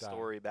remember actually the die.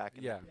 story back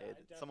in Yeah. the day.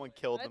 that Someone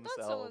killed I thought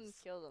someone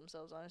themselves. killed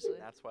themselves, honestly.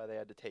 That's why they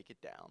had to take it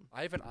down.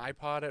 I have an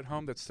iPod at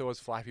home that still has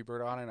Flappy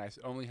Bird on it, and I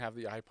only have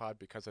the iPod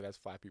because it has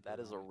Flappy Bird. That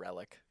is a on it.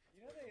 relic.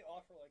 You know they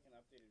offer an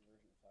updated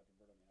version of Flappy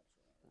Bird on the App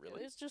Store.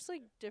 Really? It's just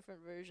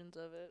different versions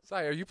of it.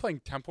 Sai, are you playing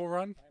Temple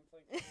Run? I'm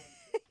playing.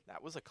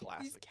 That was a These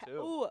classic too.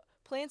 Ooh,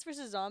 Plants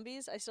vs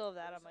Zombies. I still have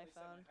that on my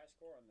phone. High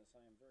score on this. I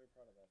am very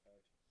proud of that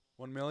fact.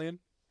 1 million?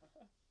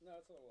 No,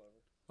 it's a little over.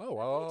 Oh,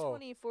 I wow.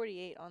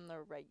 2048 on the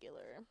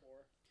regular.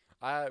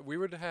 4. We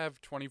would have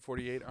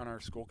 2048 on our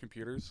school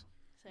computers.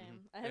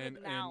 Same. I have And-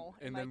 it now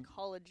in and my then-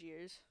 college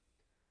years.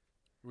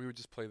 We would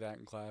just play that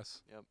in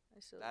class. I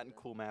still That have and it.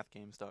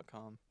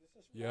 coolmathgames.com. This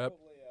is Yep.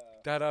 probably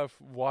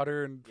That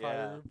water and Yeah.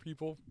 fire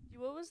people.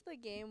 What was the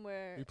game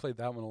where We played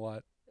that one a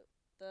lot.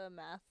 the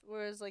math,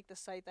 where it was the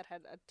site that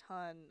had a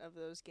ton of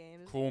those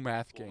games? Cool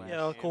math Cool games.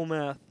 math. Yeah, cool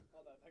math.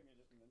 all that thing you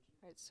just mentioned.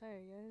 Right,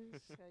 sorry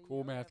guys.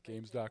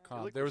 Coolmathgames.com. I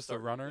feel like There we're was the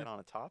starting to runner. get on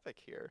a topic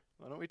here.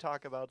 Why don't we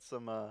talk about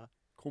some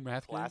Cool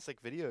math games. classic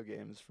video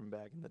games from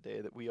back in the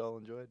day that we all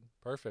enjoyed?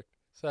 Perfect.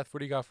 Seth, what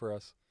do you got for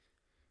us?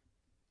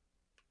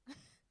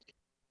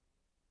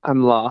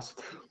 I'm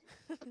lost.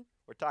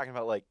 We're talking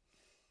about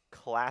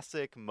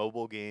classic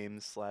mobile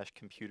games /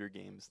 computer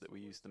games that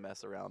we used to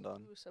mess around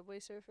on. Ooh, Subway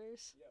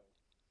Surfers. Yo,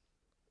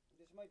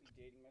 this might be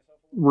dating myself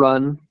a little.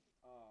 Run.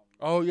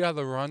 Oh, yeah,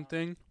 the run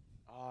thing.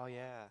 Oh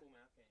yeah.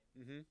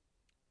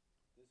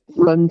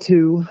 Mm-hmm. Run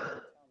 2.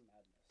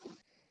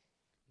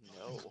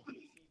 No.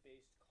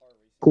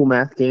 Cool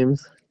math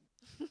games.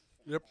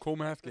 Yep, cool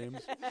math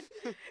games.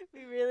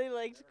 We really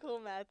liked cool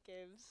math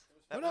games.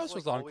 What was, else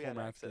was all on we Cool had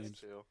Math access games?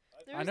 to.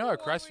 There I was know the at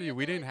one where you Crestview had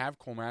we to, didn't like- have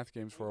Cool Math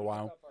games for a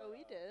while. Oh,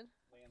 we did.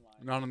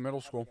 Not in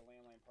middle school.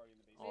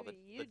 Oh, Maybe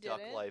you the Duck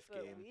didn't, Life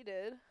but game. we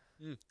did.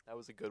 That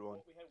was a good one.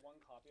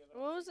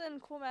 What was in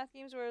Cool Math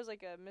games where it was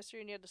like a mystery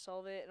and you had to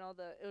solve it, and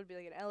it would be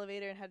like an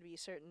elevator and had to be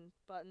certain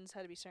buttons,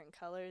 had to be certain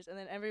colors, and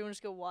then everyone would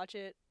just go watch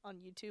it on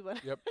YouTube on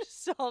Yep. how to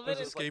solve Those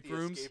it. Just like escape the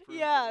rooms? escape room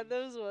Yeah, thing.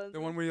 those ones.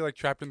 The one where you like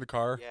trapped in the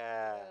car.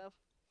 Yeah, Yeah,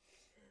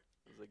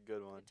 it was a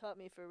good one. it taught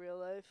me for real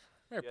life.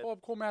 Here, Yeah. pull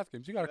up Cool Math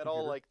games. You You got a had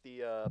computer. all like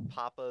the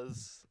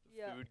Papa's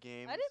Yeah. food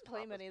games. I didn't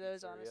play Papa's many of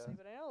those, Pizzeria. honestly,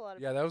 but I know a lot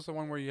of Yeah, that was the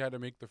one where you had to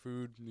make the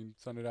food and you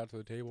send it out to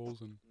the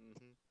tables and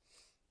Mhm.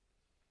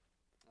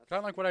 kind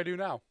of like what I do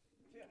now.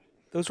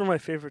 Those were my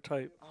favorite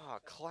type. Ah,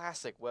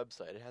 classic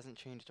website. It hasn't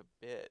changed a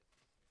bit.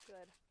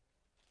 good.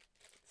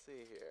 Let's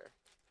see here.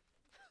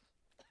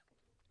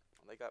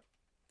 They got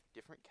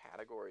different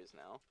categories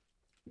now.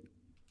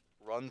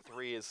 Run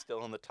 3 is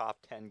still in the top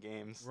 10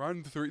 games.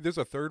 Run 3. There's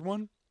a third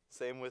one?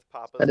 Same with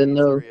Papa's I didn't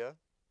know. Pizzeria.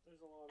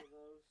 There's a lot of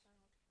those.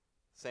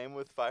 Same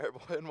with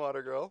Fireboy and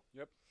Water Girl.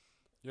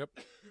 Yep.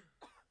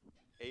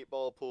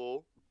 8-ball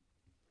pool.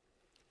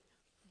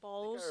 I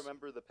Balls. think I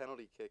remember the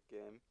penalty kick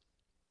game.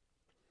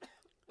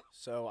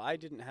 So I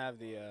didn't have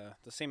the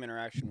same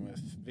interaction with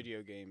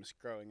video games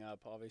growing up.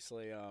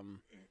 Obviously,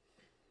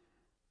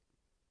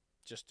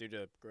 just due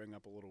to growing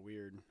up a little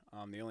weird.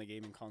 The only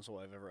gaming console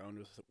I've ever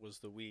owned was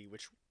the Wii,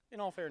 which, in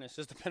all fairness,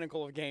 is the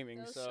pinnacle of gaming.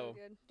 That was so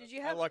good. Did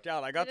you I have? lucked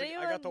out. I got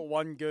did the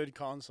one good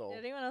console. Did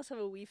anyone else have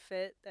a Wii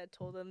Fit that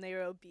told them they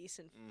were obese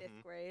in 5th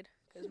Mhm. grade?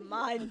 Because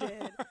mine did. I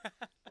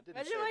didn't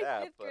Imagine say my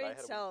that, fifth but I grade had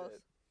a Wii self.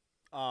 Fit.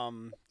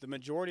 The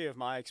majority of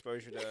my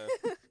exposure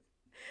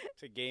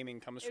to gaming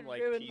comes It from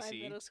like ruined my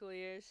PC. middle school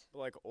years.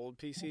 Like old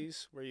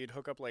PCs where you'd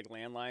hook up like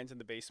landlines in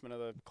the basement of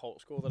the cult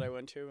school that I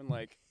went to, and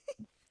like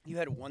you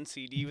had one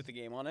CD with the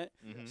game on it.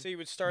 Mhm. So you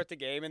would start the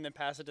game and then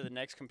pass it to the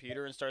next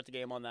computer and start the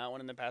game on that one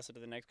and then pass it to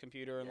the next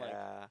computer and like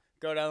Yeah.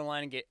 go down the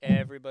line and get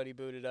everybody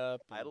booted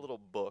up. I had a and- little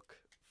book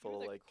You were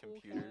full of the like cool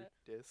computer cat.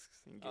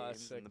 discs and Oh,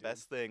 games. sick, And the dude.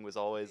 best thing was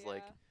always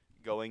like Yeah.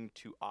 going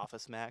to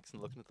Office Max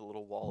and looking at the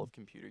little wall of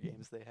computer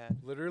games they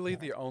had. Literally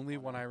the only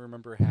one I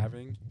remember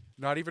having,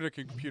 not even a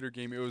computer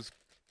game, it was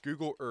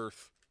Google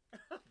Earth.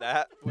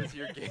 That was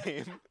your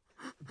game.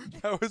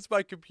 That was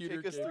my computer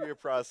Take us game. through your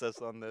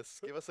process on this.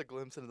 Give us a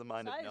glimpse into the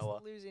mind of Ty's Noah.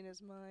 losing his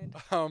mind.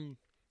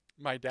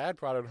 My dad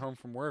brought it home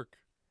from work,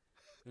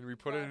 and we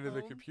put it Brought into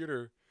the home?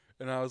 computer,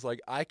 and I was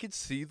like, I could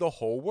see the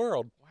whole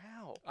world.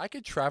 Wow. I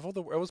could travel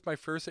the. It was my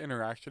first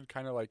interaction,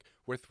 kind of like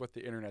with what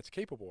the internet's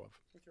capable of.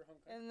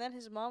 And then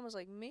his mom was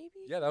like, maybe.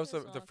 Yeah, that was he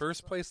is the on first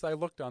something. place I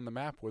looked on the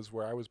map was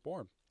where I was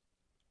born.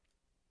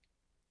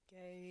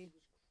 Gay.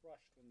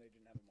 crushed when they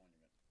didn't have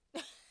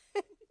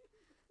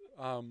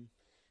a monument.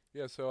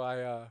 Yeah, so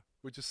I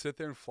would just sit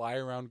there and fly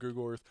around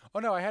Google Earth. Oh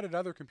no, I had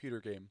another computer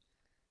game.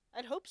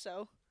 I'd hope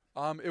so.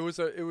 It was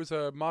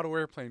a model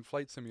airplane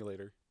flight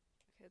simulator.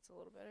 Okay, it's a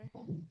little better.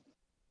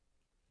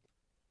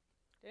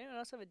 Did anyone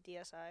else have a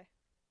DSi?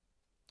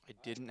 I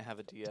didn't have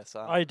a DSi.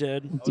 I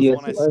did. That was the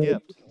one I DSi.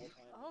 skipped.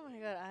 Oh my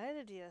god, I had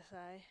a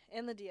DSi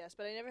and the DS,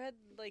 but I never had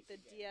like the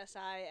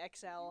DSi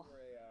XL.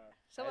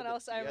 Someone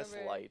else I DS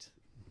remember. Lite.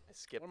 I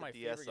skipped One of my the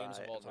favorite DSi games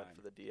of all and went time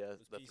for the DS,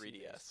 was the PC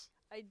 3DS. games.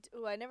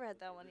 I never had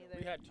that one either.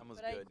 We had That was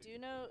But I good. do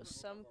know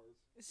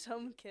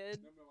some kid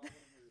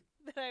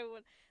that I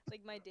would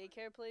like. My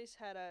daycare place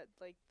had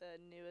the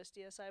newest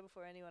DSi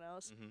before anyone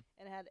else, Mhm.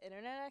 and had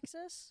internet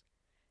access.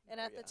 And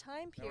Oh, at yeah. the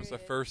time That period, was the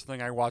first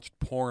thing I watched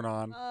porn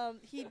on.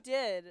 he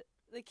did.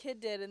 The kid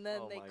did, and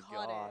then Oh they my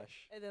caught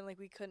gosh. it, and then like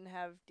we couldn't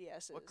have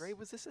DSs. What grade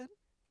was this in?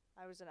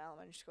 I was in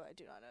elementary school. I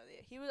do not know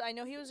the. He was. I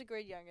know he was a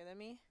grade younger than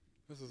me.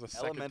 This is the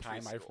second Elementary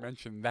time I've school.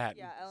 mentioned that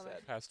Yeah, in the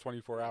elementary. past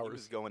 24 He hours.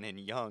 was going in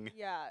young.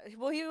 Yeah.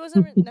 Well, he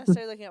wasn't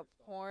necessarily looking at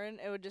porn.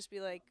 It would just be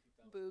like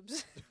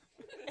boobs,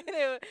 and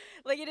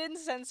it didn't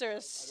censor a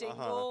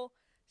single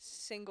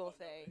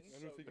thing.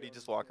 But he'd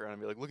just walk around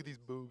and be like, "Look at these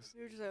boobs."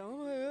 We were just like, oh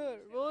my god.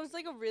 Well, it was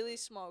like a really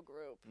small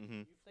group.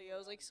 Mm-hmm. Like it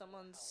was like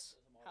someone's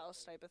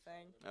house type of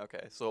thing.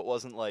 Okay, so it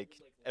wasn't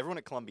like everyone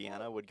at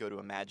Columbiana would go to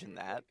Imagine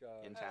That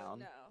in Oh, town.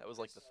 no. That was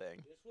like the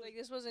thing. Like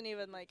this wasn't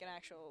even like an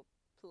actual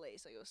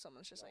place. Like it was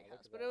someone's just like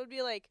house. But it would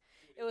be like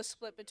it was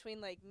split between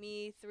like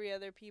me, 3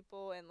 other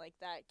people, and like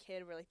that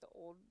kid were like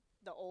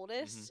the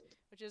oldest,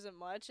 which isn't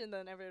much, and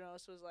then everyone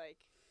else was like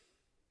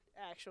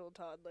actual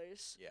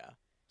toddlers. Yeah.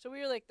 So we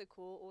were like the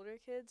cool older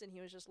kids, and he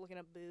was just looking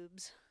at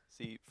boobs.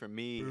 See, for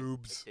me,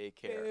 Boobs. at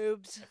daycare,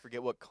 Boobs. I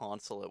forget what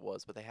console it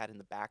was, but they had in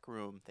the back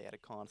room, they had a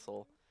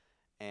console,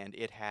 and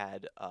it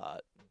had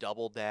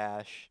Double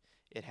Dash.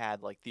 It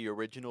had like the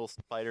original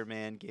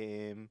Spider-Man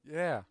game,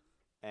 Yeah.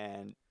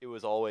 and it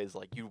was always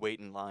like you'd wait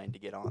in line to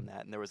get on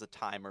that, and there was a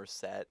timer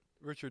set.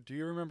 Richard, do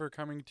you remember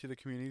coming to the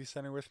community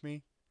center with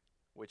me?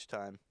 Which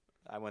time?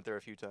 I went there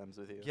a few times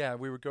with you. Yeah,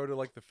 we would go to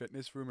like the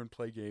fitness room and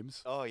play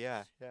games. Oh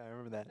yeah, I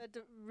remember that.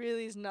 That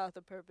really is not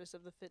the purpose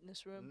of the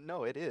fitness room.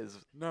 No, it is.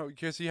 No,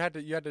 because you had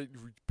to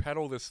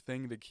pedal this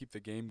thing to keep the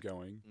game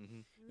going,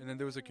 Mm-hmm. and then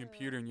there was a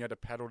computer, and you had to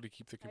pedal to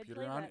keep the I'd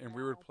computer play on, that and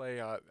we would now.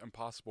 play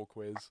Impossible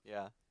Quiz.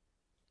 Yeah.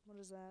 What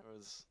is that?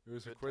 It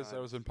was a good quiz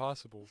that was times.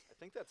 impossible. I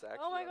think that's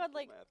actually. Oh my on God, Cool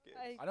like, Math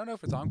Games. I don't know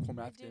if it's on Cool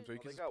Math do- Games, but you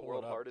Oh, can they just got pull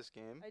World it up. Hardest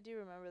Game. I do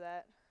remember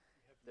that.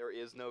 There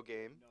is no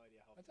game.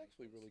 That's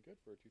actually really good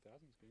for a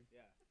 2000s game.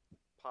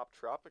 Pop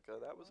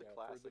Tropica, that was Yeah, a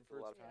for classic. the A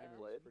lot first of time,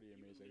 people it was played. pretty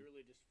amazing.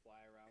 literally just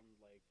fly around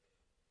like.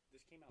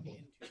 This came out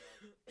in 2000.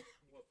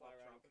 Fly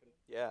around.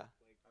 Yeah,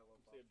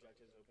 Complete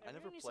objectives open. I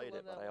never Everyone used to played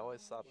it, love but that I one.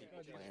 always saw Yeah, people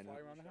you just playing fly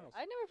it. around the house.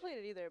 I never played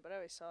it either, but I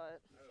always saw it.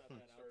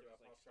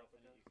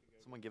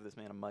 Someone give this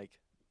man a mic.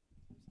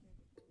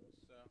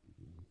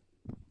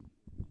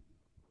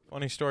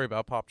 Funny story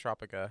about Pop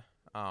Tropica.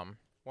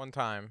 One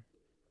time,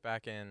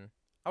 back in,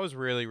 I was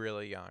really,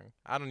 really young.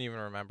 I don't even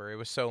remember. It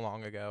was so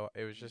long ago.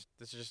 This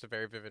is just a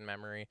very vivid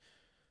memory.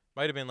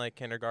 Might have been like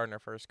kindergarten or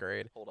first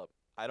grade. Hold up.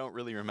 I don't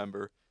really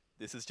remember.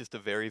 This is just a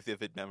very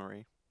vivid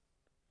memory.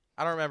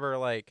 I don't remember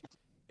like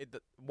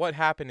what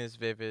happened is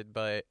vivid,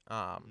 but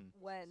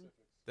When?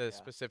 the Yeah.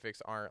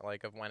 specifics aren't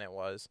like of when it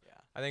was. Yeah.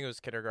 I think it was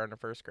kindergarten or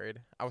first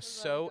grade. I was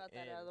So glad we so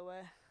got that out of the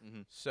way.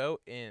 Mm-hmm. so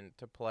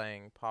into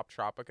playing Pop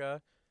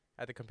Tropica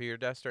at the computer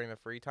desk during the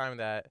free time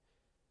that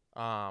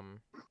I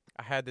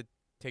had to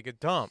take a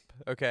dump,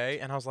 okay?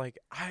 And I was like,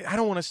 I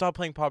don't want to stop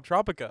playing Pop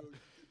Tropica.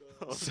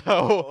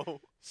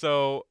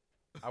 So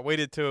I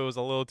waited till it was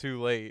a little too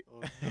late.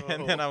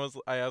 And then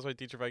I asked my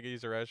teacher if I could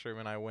use the restroom,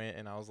 and I went,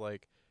 and I was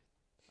like,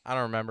 I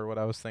don't remember what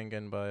I was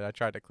thinking, but I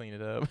tried to clean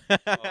it up.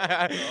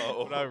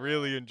 no. But I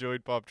really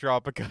enjoyed Pop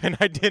Tropica, and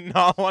I did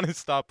not want to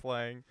stop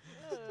playing.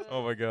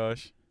 Oh my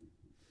gosh.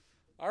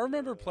 I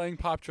remember playing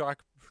Pop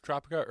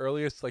Tropica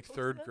earliest like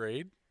third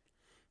grade.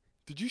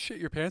 Did you shit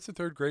your pants in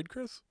third grade,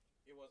 Chris?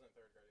 It wasn't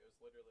third grade. It was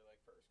literally like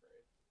first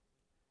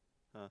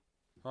grade.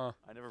 Huh.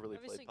 I never really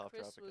Obviously, played Pop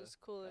Chris Tropica. was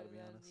cooler gotta be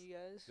than honest. you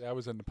guys. Yeah, I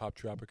was into Pop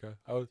Tropica.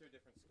 I I was. went to a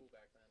different school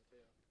back then,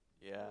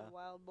 too. Yeah.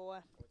 Wild boy.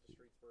 I went to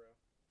Streetsboro.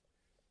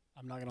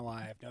 I'm not gonna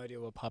lie. I have no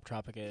idea what Pop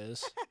Tropica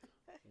is.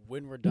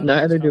 When we're done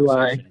Neither with this do I.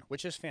 conversation,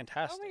 which is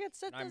fantastic. Oh my God,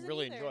 Seth and I'm doesn't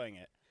really either. enjoying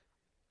it.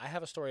 I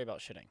have a story about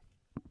shitting.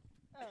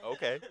 Oh.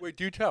 Okay. Wait,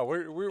 do tell. We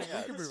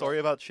Yeah, can move story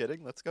on. about shitting.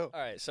 Let's go. All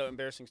right, so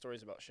embarrassing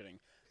stories about shitting.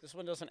 This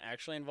one doesn't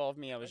actually involve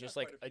me. I was just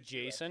like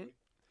adjacent.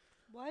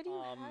 Why do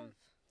you have?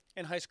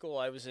 In high school,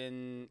 I was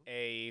in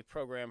a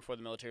program for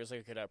the military. It was like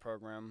a cadet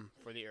program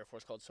for the Air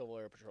Force called Civil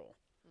Air Patrol.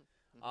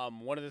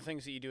 One of the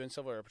things that you do in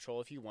Civil Air Patrol,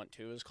 if you want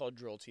to, is called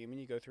drill team, and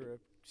you go through a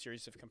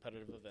series of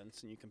competitive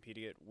events, and you compete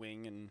at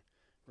wing and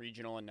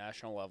regional and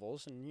national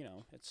levels. And you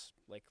know, it's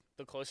like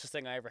the closest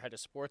thing I ever had to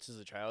sports as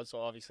a child. So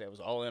obviously, I was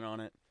all in on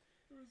it.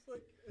 It was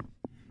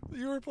like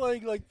you were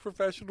playing like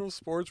professional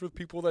sports with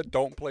people that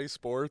don't play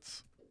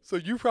sports, so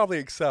you probably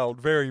excelled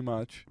very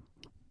much.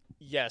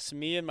 Yes,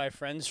 me and my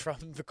friends from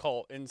the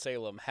cult in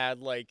Salem had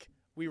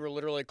we were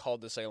literally called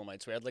the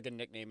Salemites. We had like a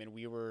nickname, and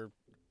we were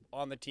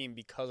on the team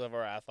because of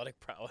our athletic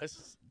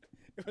prowess.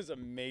 It was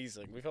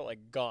amazing. We felt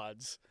like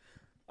gods.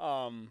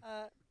 Don't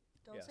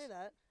Yes. say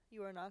that.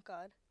 You are not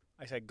God.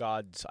 I said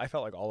gods. I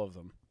felt like all of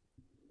them.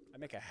 I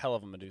make a hell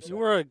of a Medusa. If you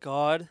were a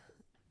god,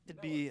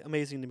 it'd be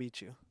amazing to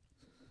meet you.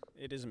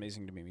 It is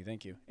amazing to meet me.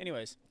 Thank you.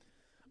 Anyways,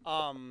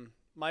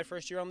 my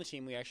first year on the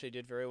team, we actually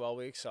did very well.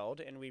 We excelled,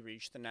 and we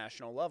reached the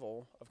national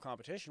level of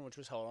competition, which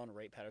was held on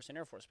Wright-Patterson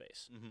Air Force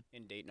Base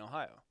in Dayton,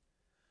 Ohio.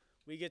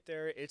 We get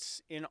there.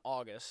 It's in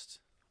August,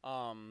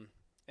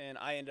 and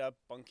I end up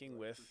bunking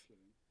with.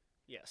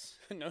 Yes,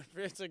 no,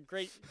 it's a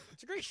great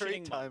Great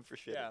shitting time bunk. for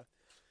shitting.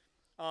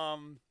 Yeah.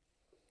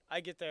 I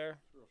get there.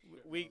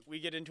 We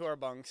get into our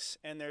bunks,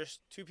 and there's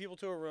two people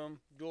to a room,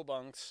 dual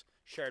bunks,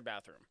 shared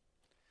bathroom.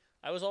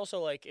 I was also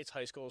like, it's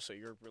high school, so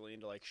you're really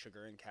into like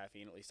sugar and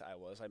caffeine. At least I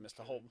was. I missed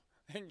the whole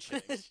and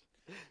shitting.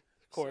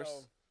 Of course.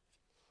 So,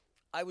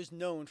 I was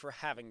known for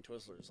having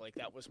Twizzlers. Like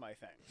that was my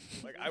thing.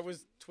 Like I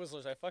was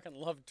Twizzlers. I fucking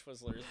loved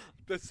Twizzlers.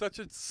 That's such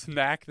a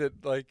snack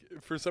that like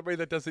for somebody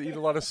that doesn't eat a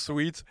lot of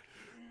sweets.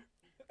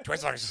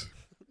 Twizzlers.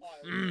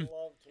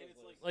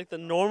 Like the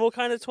normal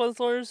kind of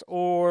Twizzlers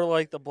or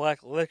like the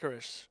black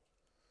licorice?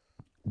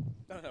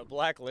 No,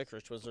 black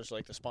licorice Twizzlers are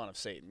like the spawn of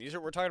Satan.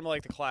 We're talking about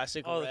like the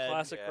classic. Oh, red. the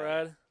classic Yeah.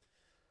 red.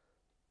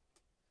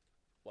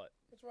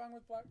 What's wrong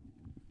with black?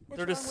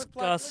 They're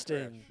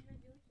disgusting.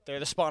 They're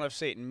the spawn of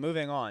Satan.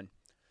 Moving on.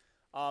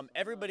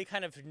 Everybody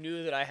kind of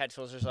knew that I had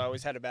Twizzlers. I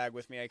always had a bag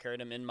with me. I carried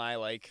them in my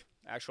like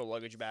actual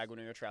luggage bag when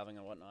we were traveling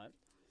and whatnot.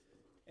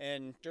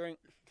 And during,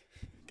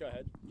 go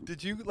ahead.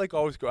 Did you like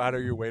always go out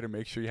of your way to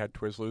make sure you had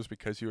Twizzlers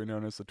because you were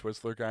known as the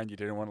Twizzler guy and you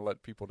didn't want to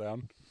let people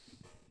down?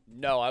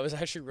 No, I was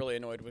actually really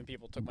annoyed when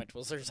people took my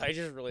Twizzlers. I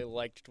just really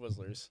liked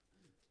Twizzlers.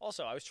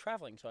 Also, I was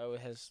traveling, so I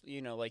was,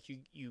 like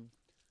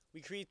we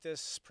create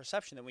this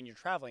perception that when you're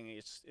traveling,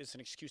 it's an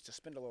excuse to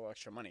spend a little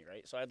extra money,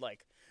 right? So I'd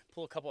like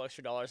pull a couple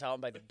extra dollars out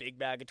and buy the big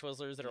bag of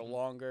Twizzlers that are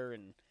longer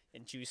and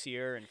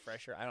juicier and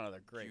fresher. I don't know, they're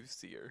great.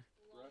 Juicier.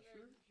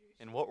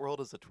 In what world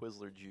is a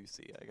Twizzler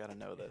juicy? I gotta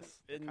know this.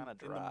 They're In, kind of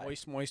in the dry.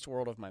 moist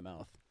world of my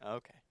mouth.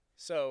 Okay.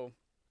 So,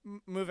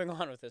 moving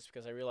on with this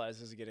because I realize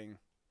this is getting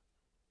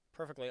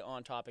perfectly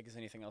on topic as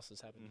anything else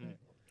that's happened today.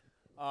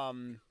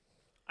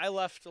 I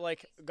left,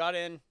 got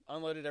in,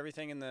 unloaded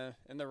everything in the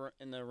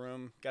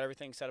room, got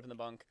everything set up in the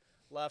bunk,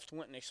 left,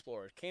 went and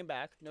explored. Came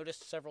back,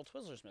 noticed several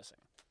Twizzlers missing.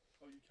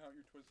 Oh, you count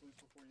your Twizzlers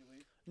before you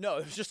leave? No,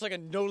 it was just like a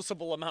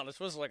noticeable amount of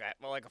Twizzlers,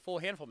 like a full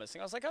handful missing.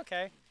 I was like,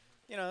 okay,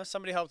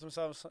 somebody helped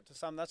themselves to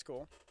some. That's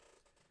cool.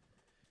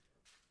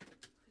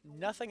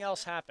 Nothing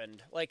else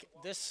happened. Like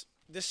this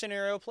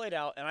scenario played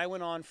out, and I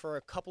went on for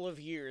a couple of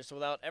years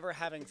without ever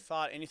having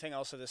thought anything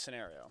else of this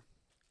scenario.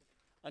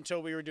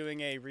 Until we were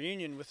doing a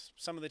reunion with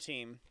some of the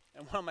team,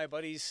 and one of my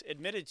buddies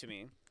admitted to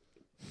me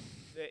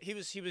that he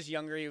was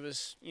younger. He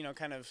was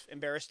kind of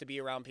embarrassed to be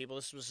around people.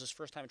 This was his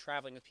first time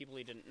traveling with people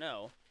he didn't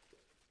know.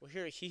 Well,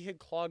 here he had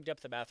clogged up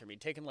the bathroom. He'd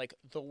taken like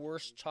the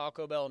worst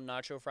Taco Bell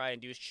nacho fry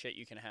induced shit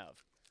you can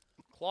have.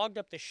 Clogged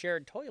up the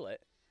shared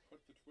toilet. Put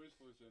the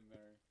Twizzlers in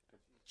there.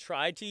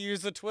 Tried to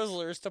use the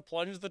Twizzlers to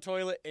plunge the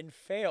toilet and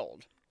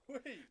failed.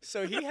 Wait.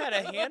 So he had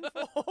a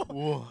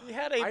handful.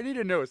 I need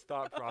to know his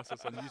thought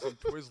process on using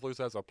Twizzlers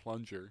as a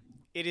plunger.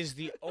 It is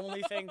the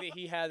only thing that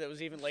he had that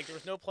was even like there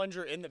was no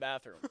plunger in the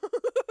bathroom.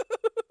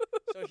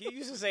 So he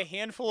uses a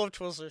handful of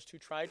Twizzlers to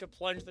try to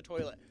plunge the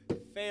toilet.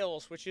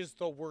 Fails, which is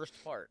the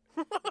worst part.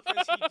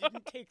 Because he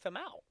didn't take them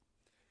out.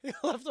 He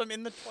left them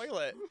in the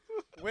toilet.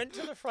 Went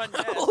to the front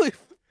desk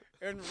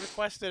and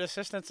requested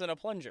assistance in a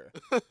plunger.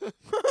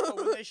 So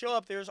when they show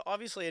up, there's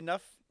obviously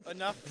enough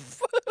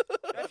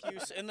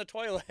refuse in the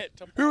toilet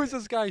to plunge. Who is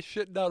this guy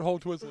shitting out whole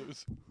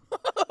Twizzlers?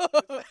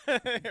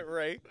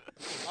 Right.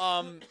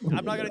 I'm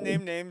not going to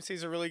name names.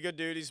 He's a really good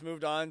dude. He's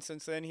moved on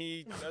since then.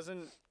 He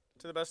doesn't,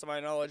 to the best of my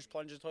knowledge,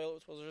 plunge his toilet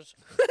with Twizzlers.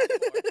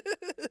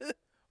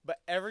 But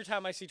every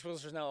time I see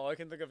Twizzlers now, all I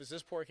can think of is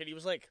this poor kid. He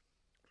was like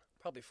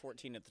probably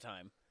 14 at the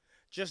time.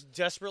 Just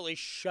desperately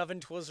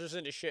shoving Twizzlers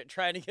into shit,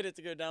 trying to get it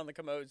to go down the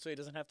commode so he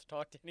doesn't have to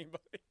talk to anybody.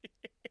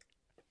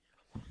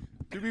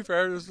 To be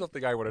fair, this is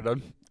something I would have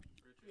done.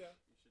 Yeah.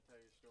 You should tell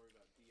your story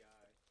about DI.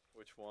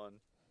 Which one?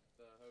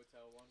 The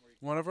hotel one where you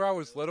Whenever I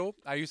was little,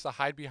 I used to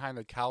hide behind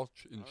the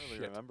couch I and don't really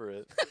shit. remember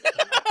it.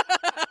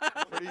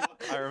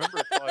 I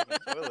remember clogging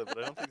the toilet, but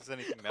I don't think there's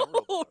anything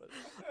memorable about it.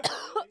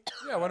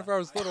 Yeah, whenever I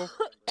was little,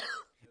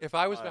 if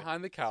I was Why?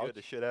 behind the You couch, had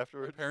to shit my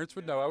afterwards? parents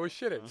would know I was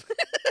shitting.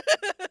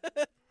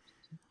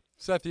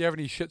 Seth, do you have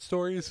any shit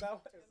stories? Is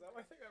that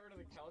my thing over to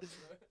the couch?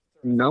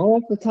 No,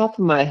 off the top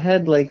of my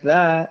head like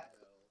that.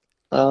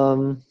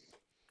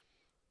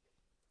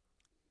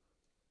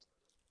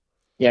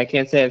 Yeah, I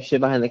can't say I've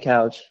shit behind the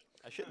couch.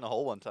 I shit in a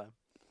hole one time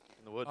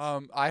in the woods.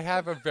 I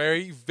have a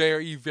very,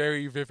 very,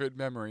 very vivid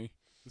memory.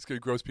 This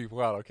could gross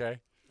people out, okay?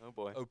 Oh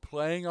boy. Of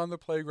playing on the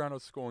playground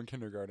of school in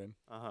kindergarten.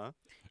 Uh-huh.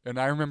 And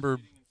I remember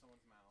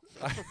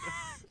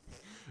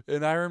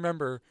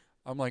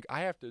I'm like,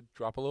 I have to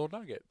drop a little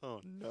nugget. Oh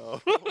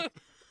no.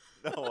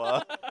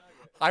 Noah.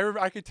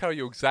 I could tell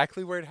you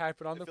exactly where it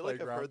happened on I the feel like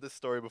playground. I've heard this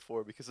story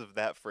before because of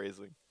that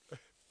phrasing.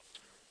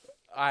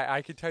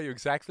 I could tell you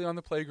exactly on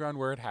the playground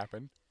where it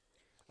happened.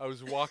 I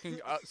was walking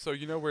up, so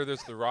you know where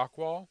there's the rock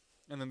wall,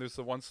 and then there's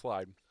the one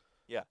slide.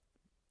 Yeah.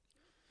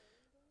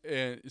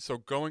 And so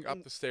going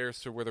up the stairs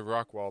to where the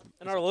rock wall.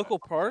 In is our at local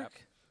that park? gap,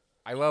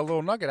 I let a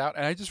little nugget out,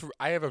 and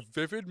I have a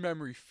vivid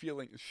memory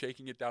feeling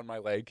shaking it down my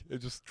leg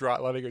and just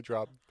letting it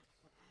drop.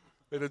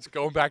 And it's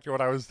going back to what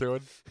I was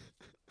doing.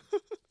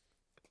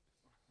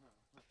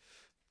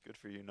 Good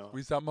for you, Noah.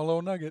 Squeezed out my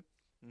little nugget.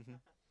 Mm-hmm.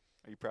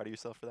 Are you proud of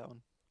yourself for that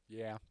one?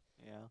 Yeah.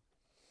 Yeah.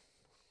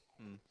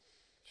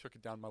 Shook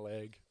it down my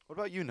leg. What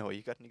about you, Noah?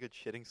 You got any good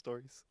shitting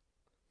stories?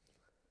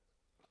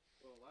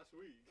 Well, last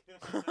week.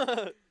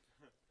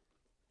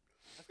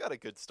 I've got a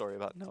good story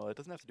about Noah. It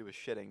doesn't have to do with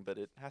shitting, but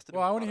it has to do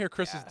Well, with I a want to lot hear of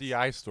Chris's gas.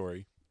 DI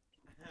story.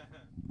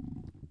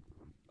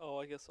 Oh,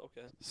 I guess,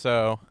 okay.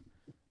 So,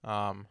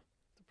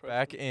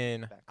 back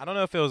in, I don't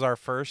know if it was our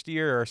first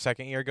year or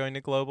second year going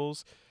to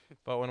Globals,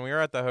 but when we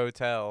were at the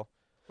hotel,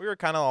 we were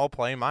kind of all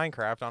playing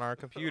Minecraft on our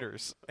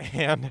computers.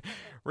 And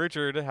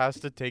Richard has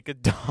to take a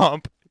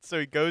dump. So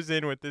he goes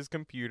in with his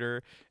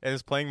computer and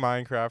is playing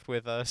Minecraft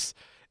with us.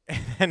 And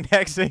then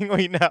next thing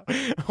we know,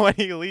 when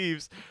he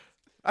leaves,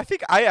 I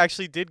think I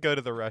actually did go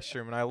to the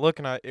restroom, and I look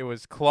and it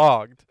was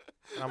clogged.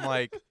 And I'm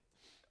like,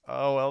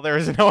 oh, well, there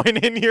was no one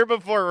in here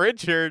before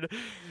Richard.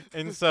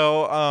 And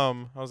so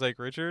I was like,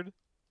 Richard,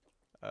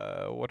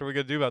 what are we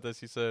going to do about this?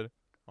 He said,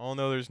 oh,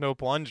 no, there's no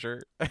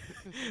plunger.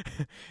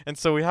 And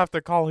so we have to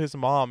call his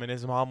mom, and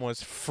his mom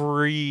was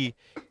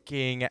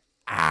freaking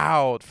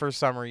out for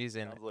some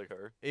reason. Sounds like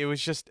her. It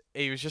was just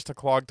a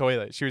clogged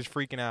toilet. She was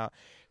freaking out.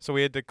 So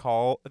we had to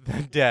call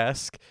the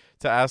desk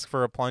to ask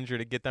for a plunger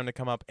to get them to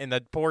come up. And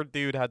the poor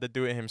dude had to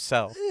do it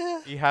himself.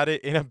 He had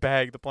it in a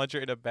bag, the plunger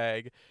in a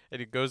bag,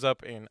 and he goes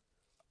up and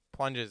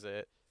plunges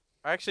it.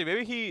 Actually,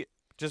 maybe he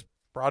just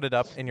brought it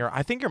up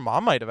I think your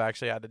mom might have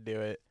actually had to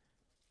do it.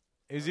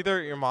 It was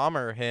either your mom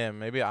or him.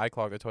 Maybe I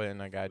clogged the toilet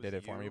and that guy It did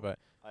was it for me, you. but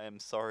I am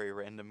sorry,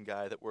 random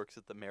guy that works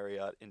at the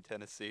Marriott in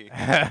Tennessee.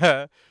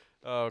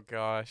 oh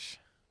gosh.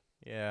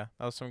 Yeah,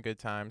 that was some good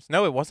times.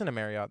 No, it wasn't a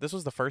Marriott. This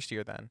was the first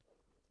year then.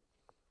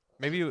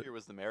 Maybe Here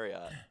was the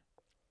Marriott.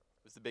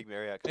 It was the big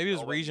Marriott. 'cause Maybe it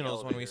was all went in the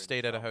regionals when we elevator and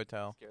stayed at a jumped and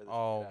hotel. scared the shit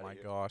Oh outta my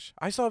you. gosh.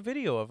 I saw a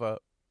video of a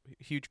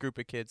huge group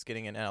of kids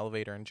getting in an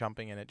elevator and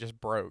jumping and it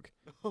just broke.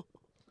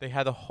 They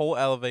had the whole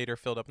elevator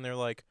filled up and they're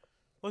like,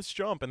 let's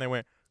jump. And they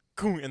went,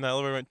 "Goong," and the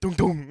elevator went, "Dung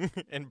dung,"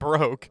 and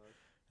broke.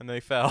 And they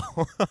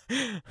fell.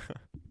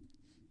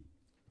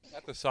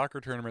 At the soccer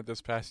tournament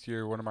this past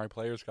year, one of my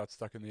players got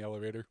stuck in the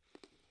elevator.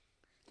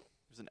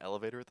 There's an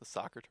elevator at the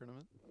soccer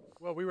tournament.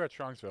 Well, we were at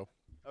Strongsville,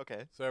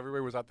 Okay. so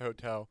everybody was at the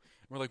hotel.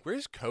 And we're like,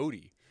 "Where's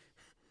Cody?"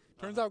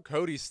 Turns out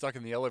Cody's stuck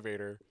in the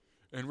elevator,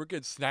 and we're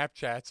getting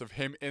Snapchats of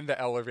him in the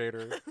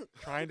elevator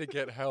trying to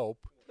get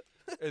help,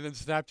 and then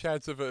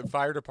Snapchats of a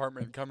fire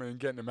department coming and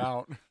getting him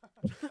out.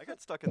 I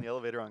got stuck in the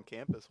elevator on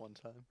campus one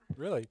time.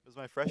 Really? It was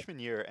my freshman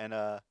year, and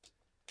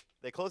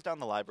they closed down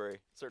the library,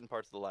 certain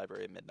parts of the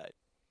library at midnight.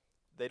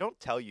 They don't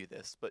tell you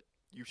this, but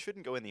you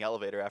shouldn't go in the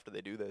elevator after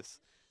they do this,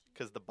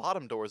 because the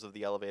bottom doors of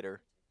the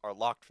elevator are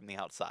locked from the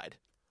outside.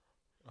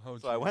 Oh,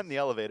 So I went in the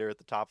elevator at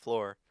the top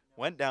floor,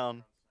 went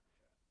down,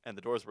 and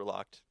the doors were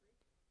locked.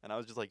 And I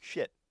was just like,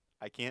 shit,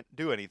 I can't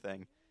do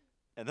anything.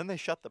 And then they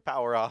shut the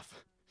power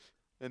off,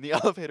 and the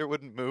elevator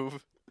wouldn't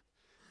move.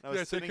 And I was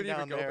yeah, so you sitting couldn't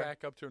down even there. go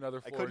back up to another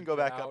floor. couldn't and go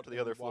get back up out to the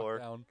and other walk floor.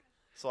 down.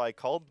 So I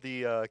called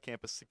the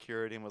campus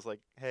security and was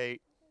like, hey,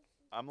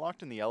 I'm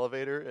locked in the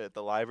elevator at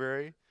the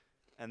library.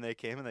 And they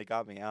came and they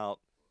got me out.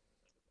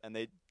 And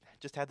they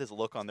just had this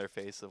look on their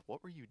face of,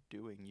 what were you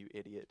doing, you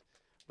idiot?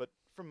 But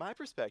from my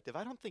perspective,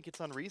 I don't think it's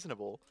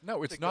unreasonable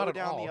No, it's to not go at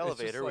down all. the It's just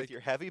elevator like, with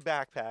your heavy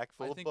backpack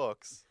full of think-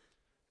 books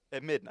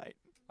at midnight.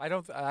 I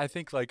don't. I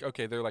think like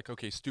okay, they're like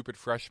okay, stupid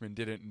freshmen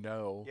didn't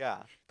know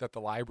Yeah, that the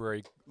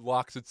library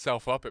locks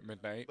itself up at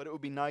midnight. but it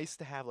would be nice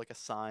to have like a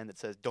sign that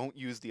says, don't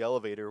use the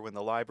elevator when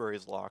the library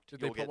is locked.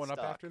 Did You'll they put get one stuck.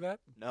 up after that?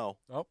 No.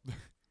 Oh,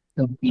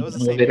 Don't That beat was the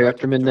the same elevator year I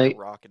after took a giant midnight.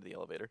 rock into the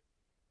elevator.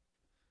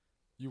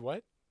 you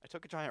what? I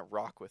took a giant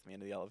rock with me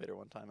into the elevator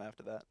one time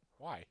after that.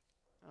 Why?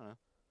 I don't know.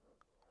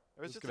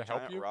 There was Was it just a gonna help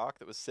giant you? rock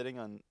that was sitting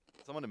on.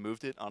 Someone had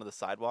moved it onto the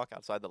sidewalk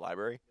outside the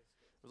library.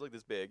 It was like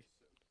this big,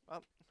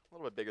 well, a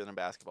little bit bigger than a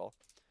basketball.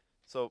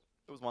 So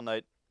it was one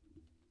night.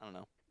 I don't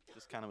know,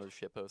 just kind of a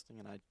shit posting,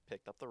 and I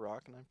picked up the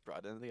rock and I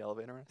brought it into the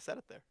elevator and I set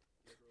it there.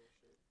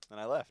 Then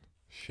I left.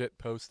 Shit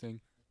posting.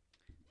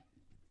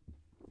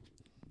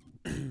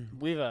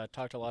 We've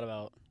talked a lot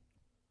about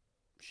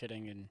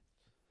shitting, and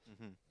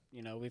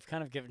Mm-hmm. we've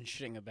kind of given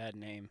shitting a bad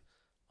name.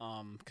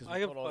 Because I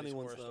we have told all funny these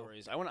ones, horror though.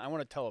 stories. I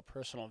want to tell a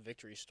personal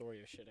victory story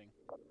of shitting.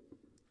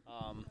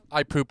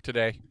 I pooped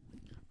today.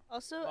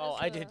 Also, Well,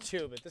 as I a- did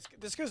too, but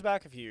this goes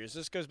back a few years.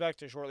 This goes back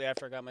to shortly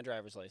after I got my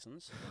driver's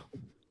license.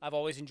 I've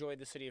always enjoyed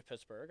the city of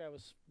Pittsburgh. I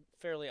was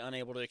fairly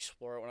unable to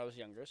explore it when I was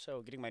younger,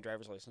 so getting my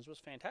driver's license was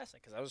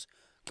fantastic because I was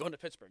going to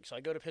Pittsburgh. So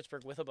I go to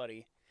Pittsburgh with a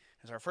buddy.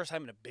 It's our first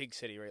time in a big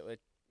city, right? Like,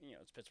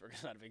 it's Pittsburgh.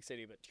 It's not a big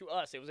city, but to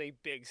us, it was a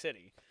big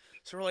city.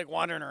 So we're like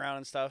wandering around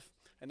and stuff,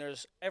 and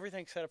there's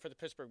everything set up for the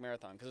Pittsburgh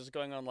Marathon because it's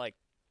going on like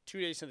 2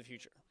 days in the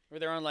future. We're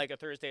there on like a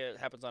Thursday. It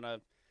happens on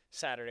a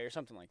Saturday or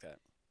something like that.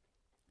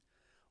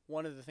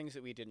 One of the things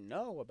that we didn't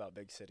know about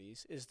big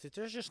cities is that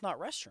there's just not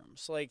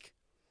restrooms. Like,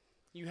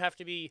 you have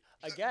to be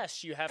a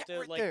guest. You have to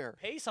Right like there.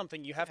 pay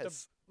something. You have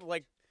Yes. to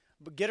like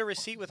get a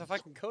receipt with a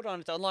fucking code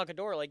on it to unlock a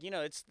door. Like,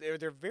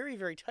 they're very,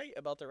 very tight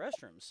about the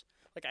restrooms.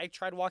 Like, I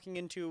tried walking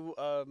into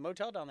a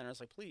motel down there and I was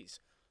like, please,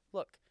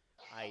 look,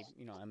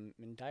 I'm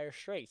in dire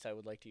straits. I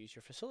would like to use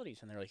your facilities.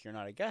 And they're like, you're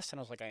not a guest. And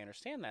I was like, I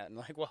understand that. And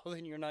like, well,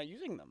 then you're not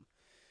using them.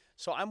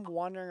 So I'm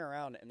wandering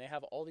around and they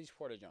have all these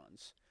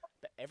porta-johns,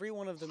 but every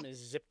one of them is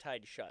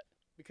zip-tied shut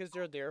because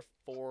they're there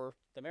for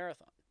the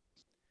marathon.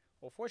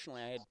 Well,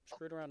 fortunately, I had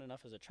screwed around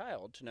enough as a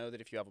child to know that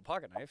if you have a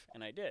pocket knife,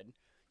 and I did,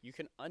 you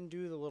can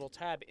undo the little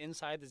tab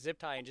inside the zip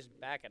tie and just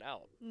back it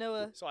out.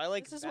 Noah, So I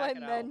like this is back why it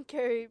men out.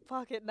 carry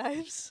pocket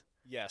knives.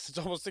 Yes, it's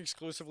almost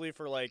exclusively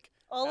for like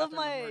All of bathroom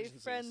my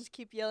emergencies. friends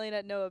keep yelling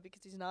at Noah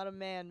because he's not a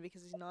man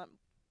because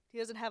he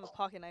doesn't have a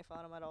pocket knife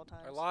on him at all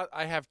times.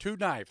 I have 2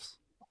 knives.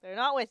 They're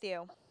not with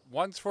you.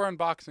 One's for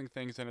unboxing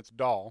things and it's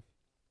dull.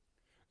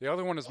 The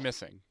other one is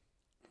missing.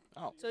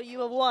 So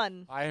you have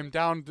one. I am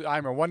down.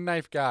 I'm a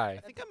 1-knife guy.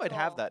 I think I might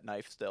have all. that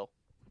knife still.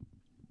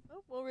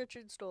 Oh, well,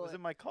 Richard It stole was it.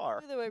 in my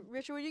car. Either way,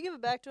 Richard, would you give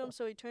it back to him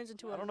so he turns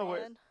into I a don't know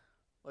where- man?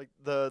 Like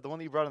the one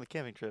that you brought on the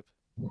camping trip.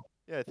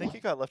 Yeah, I think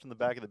it got left in the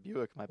back of the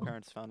Buick. My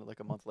parents found it like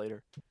a month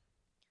later.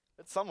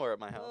 It's somewhere at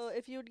my house. Well,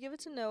 if you would give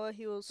it to Noah,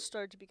 he will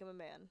start to become a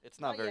man. It's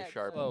not not very yet,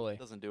 sharp. Slowly. It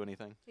doesn't do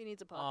anything. He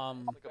needs a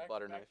pocket. It's like a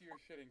butter knife. to your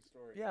shitting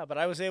story. Yeah, but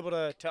I was able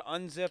to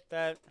unzip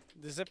the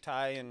zip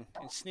tie and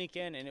sneak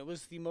in, and it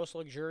was the most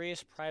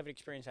luxurious private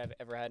experience I've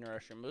ever had in a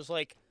restroom. It was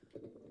like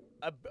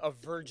a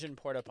virgin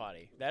porta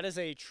potty. That is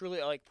a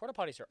truly, like, porta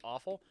potties are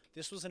awful.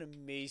 This was an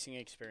amazing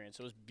experience.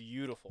 It was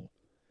beautiful.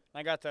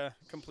 I got to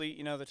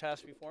complete, the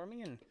task before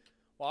me and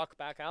walk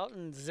back out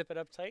and zip it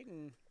up tight,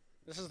 and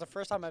this is the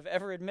first time I've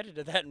ever admitted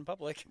to that in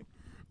public.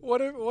 What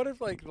if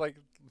like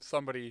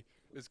somebody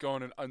is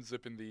going and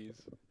unzipping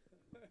these?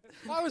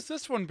 How has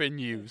this one been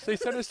used? They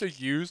sent us a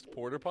used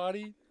porta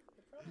potty.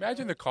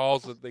 Imagine the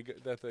calls that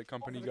the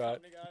company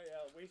got.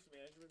 Waste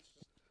Management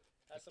just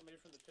has somebody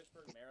from the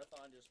Pittsburgh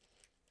Marathon just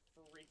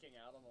freaking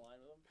out on the line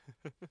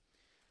with them.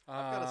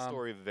 I've got a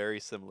story very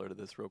similar to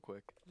this real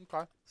quick.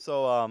 Okay.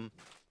 So,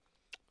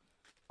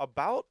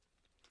 about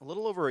a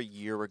little over a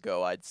year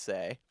ago, I'd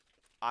say,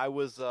 I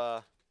was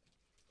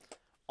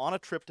on a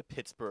trip to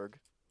Pittsburgh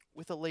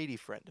with a lady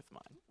friend of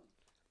mine.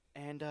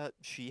 And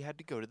she had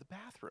to go to the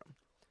bathroom.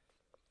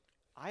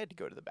 I had to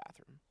go to the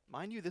bathroom.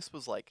 Mind you, this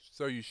was like...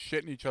 So you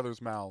shit in each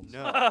other's mouths.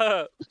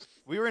 No.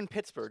 We were in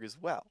Pittsburgh as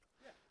well.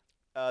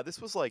 This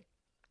was like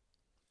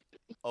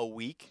a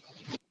week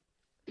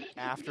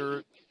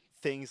after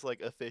things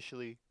like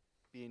officially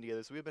being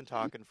together. So we had been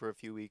talking for a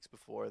few weeks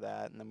before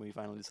that, and then we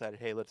finally decided,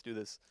 hey, let's do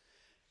this.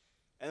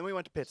 And then we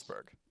went to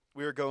Pittsburgh.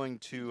 We were going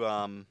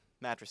to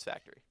Mattress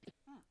Factory.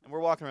 And we're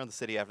walking around the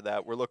city after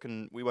that.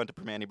 We went to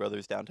Permane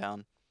Brothers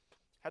downtown.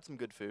 Had some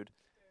good food.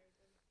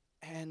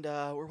 And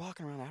we're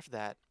walking around after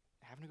that,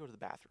 having to go to the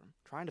bathroom,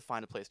 trying to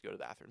find a place to go to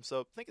the bathroom.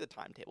 So think of the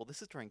timetable.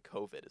 This is during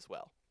COVID as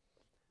well.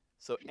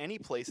 So any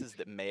places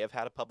that may have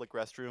had a public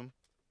restroom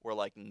were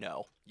like,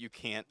 no, you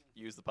can't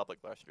use the public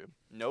restroom.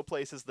 No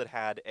places that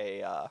had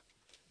a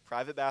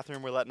private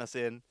bathroom were letting us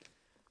in.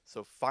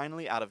 So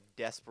finally, out of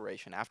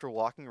desperation, after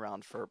walking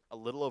around for a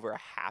little over a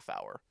half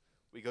hour,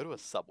 we go to a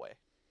Subway.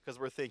 Because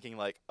we're thinking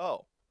like,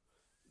 oh,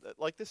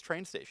 like this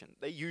train station.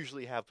 They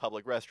usually have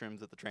public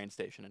restrooms at the train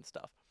station and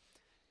stuff.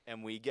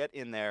 And we get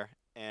in there,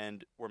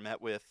 and we're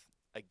met with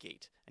a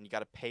gate. And you got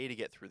to pay to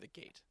get through the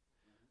gate.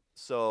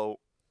 So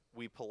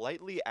we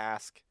politely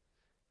ask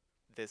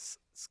this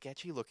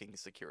sketchy-looking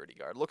security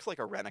guard, looks like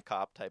a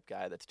rent-a-cop type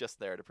guy that's just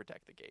there to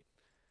protect the gate,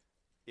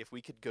 if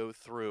we could go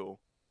through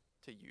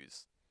to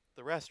use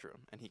the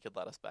restroom, and he could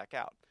let us back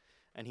out.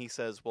 And he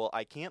says, well,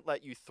 I can't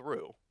let you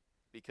through,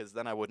 because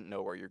then I wouldn't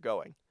know where you're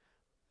going.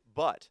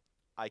 But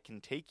I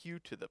can take you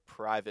to the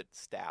private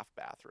staff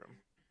bathroom.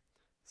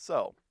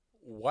 So...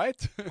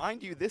 What?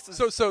 Mind you, this is...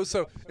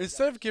 So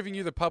instead of giving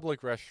you the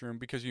public restroom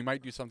because you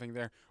might do something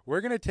there,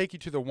 we're going to take you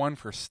to the one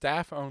for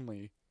staff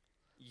only.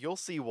 You'll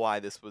see why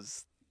this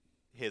was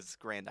his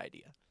grand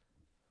idea.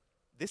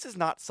 This is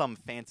not some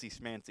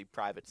fancy-schmancy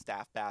private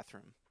staff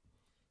bathroom.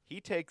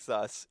 He takes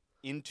us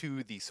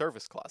into the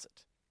service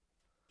closet.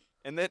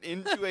 And then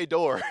into a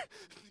door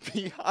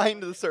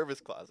behind the service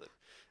closet.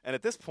 And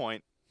at this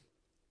point,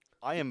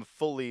 I am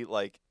fully,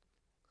 like...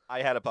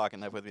 I had a pocket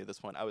knife with me at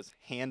this point. I was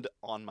hand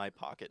on my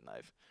pocket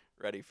knife,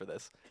 ready for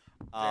this.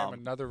 Damn,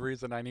 another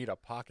reason I need a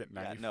pocket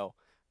knife. Yeah, no.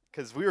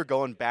 Because we were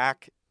going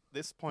back.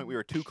 This point, we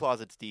were 2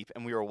 closets deep,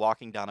 and we were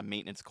walking down a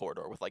maintenance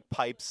corridor with, like,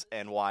 pipes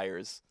and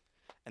wires,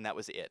 and that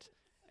was it.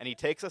 And he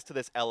takes us to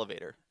this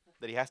elevator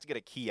that he has to get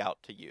a key out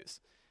to use.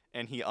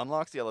 And he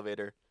unlocks the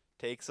elevator,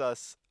 takes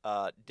us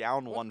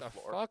down What one the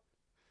floor. fuck?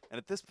 And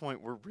at this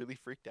point, we're really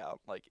freaked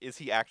out. Like, is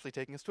he actually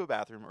taking us to a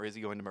bathroom, or is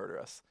he going to murder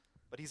us?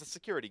 But he's a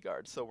security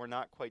guard, so we're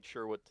not quite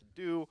sure what to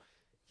do.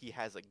 He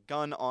has a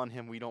gun on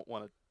him. We don't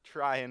want to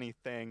try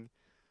anything.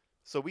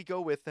 So we go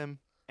with him,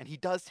 and he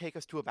does take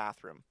us to a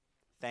bathroom,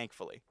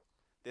 thankfully.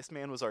 This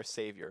man was our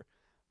savior.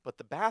 But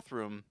the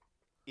bathroom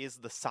is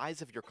the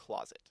size of your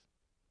closet.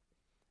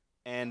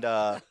 And,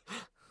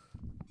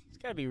 It's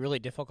got to be really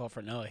difficult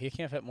for Noah. He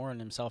can't fit more than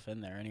himself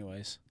in there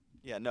anyways.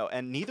 yeah, no,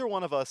 and neither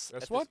one of us,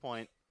 Guess at what? this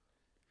point,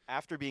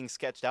 after being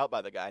sketched out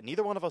by the guy,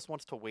 neither one of us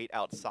wants to wait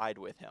outside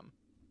with him.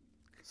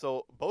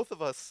 So both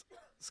of us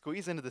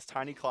squeeze into this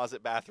tiny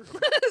closet bathroom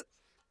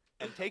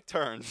and take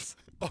turns.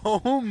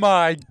 Oh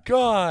my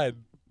god.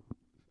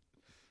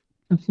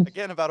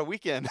 Again, about a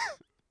weekend.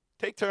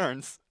 Take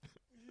turns.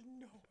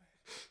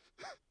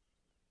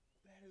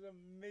 That is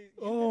amazing.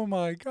 Oh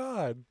my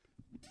god.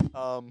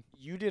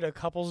 You did a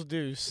couple's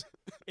deuce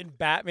in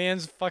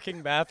Batman's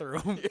fucking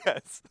bathroom.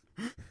 Yes.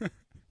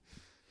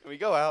 We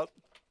go out.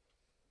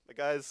 The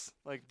guy's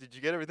like, did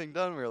you get everything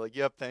done? We were like,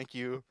 yep, thank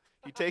you.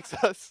 He takes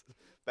us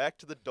back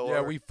to the door.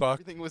 Yeah, we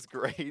fucked. Everything was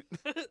great.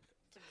 That's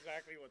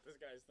exactly what this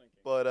guy's thinking.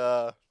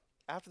 But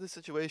after the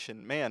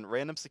situation, man,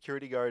 random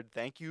security guard,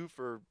 thank you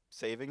for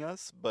saving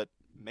us. But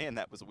man,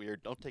 that was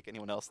weird. Don't take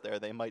anyone else there.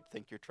 They might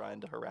think you're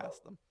trying to harass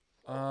them.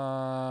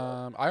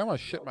 I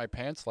almost shit my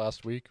pants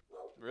last week.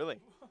 Really?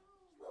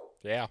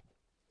 Yeah.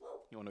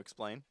 You want to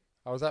explain?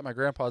 I was at my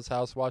grandpa's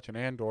house watching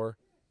Andor.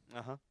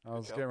 Uh-huh. I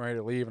was Go. getting ready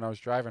to leave, and I was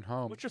driving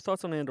home. What's your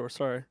thoughts on Andor?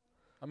 Sorry.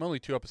 I'm only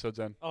 2 episodes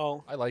in.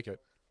 Oh, I like it.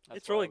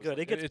 it's really good.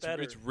 It gets it's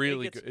better. it's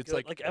really It gets good. It's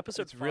good. like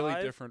episode it's really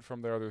 5, different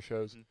from their other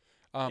shows.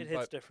 Mhm. It hits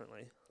But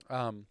differently.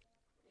 I was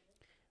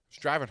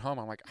driving home.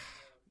 I'm like,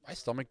 my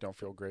stomach don't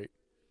feel great,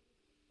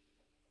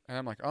 and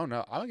I'm like, oh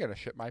no, I'm gonna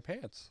shit my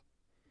pants.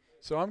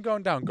 So I'm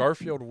going down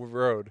Garfield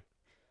Road,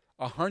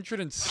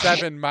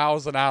 107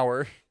 miles an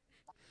hour.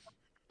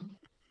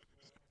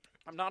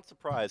 I'm not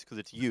surprised because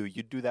it's you.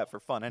 You'd do that for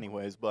fun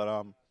anyways,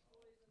 but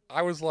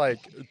I was like,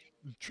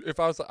 if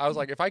I was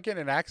like, if I get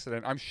in an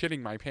accident, I'm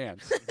shitting my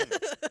pants.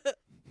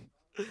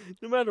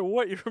 No matter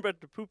what, you're about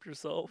to poop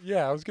yourself.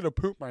 Yeah, I was gonna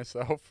poop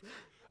myself.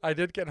 I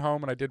did get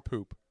home and I did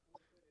poop,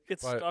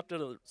 Get But- stopped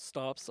at a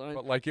stop sign.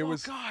 but like it oh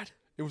was God.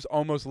 it was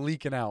almost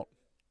leaking out,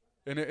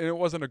 and it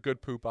wasn't a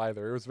good poop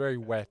either. It was very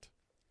wet.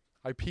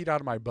 I peed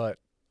out of my butt.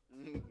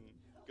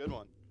 good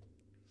one.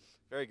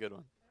 Very good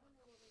one.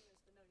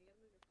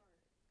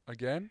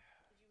 Again?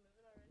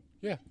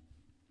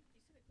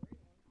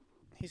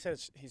 He said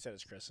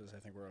it's Chris's. I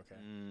think we're okay.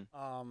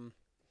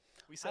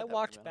 We said I that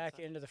walked when we went back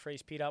outside. into the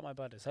phrase "peed out my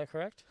butt." Is that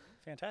correct?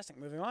 Fantastic.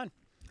 Moving on.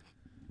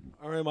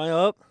 All right, am I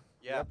up?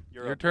 Yeah,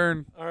 you're Your up.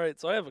 turn. All right,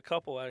 so I have a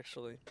couple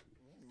actually.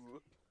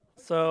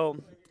 So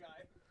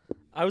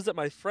I was at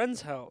my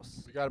friend's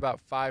house. We got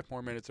about 5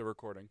 more minutes of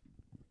recording.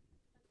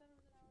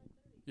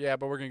 Yeah,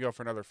 but we're gonna go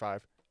for another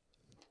 5.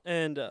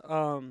 And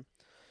I'm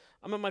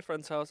at my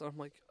friend's house. And I'm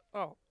like,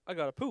 oh, I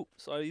gotta poop.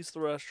 So I used the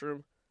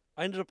restroom.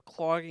 I ended up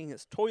clogging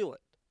his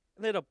toilet.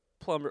 And they had a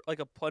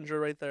plunger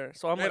right there.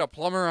 So I'm We had a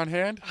plumber on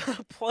hand.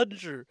 a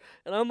plunger,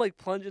 and I'm like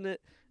plunging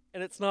it,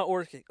 and it's not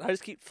working. I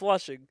just keep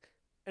flushing,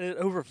 and it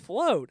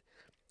overflowed.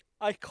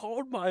 I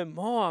called my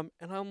mom,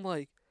 and I'm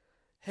like,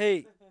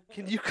 hey,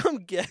 can you come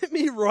get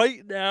me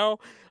right now?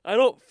 I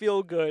don't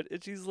feel good.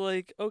 And she's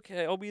like,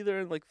 okay, I'll be there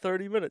in like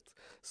 30 minutes.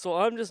 So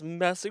I'm just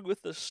messing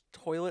with this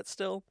toilet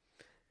still.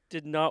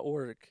 Did not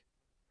work.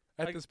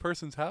 At this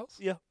person's house?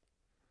 Yeah.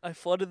 I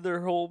flooded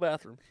their whole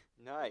bathroom.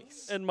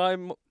 Nice. And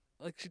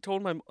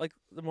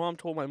the mom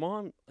told my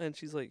mom, and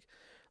she's like,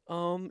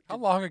 How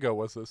long ago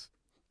was this?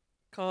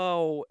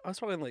 oh, I was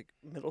probably in like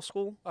middle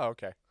school. Oh,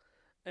 okay.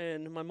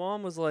 And my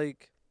mom was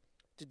like,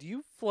 did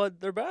you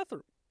flood their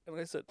bathroom? And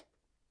I said,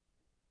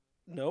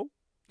 no.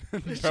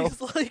 And No.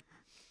 she's like,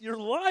 you're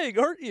lying,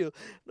 aren't you?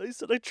 And I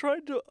said, I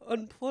tried to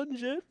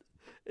unplunge it.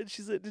 And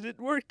she said, did it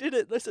work, did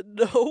it? And I said,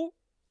 no.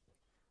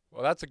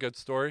 Well, that's a good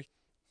story.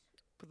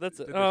 But that's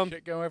it. Did the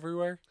shit go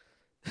everywhere?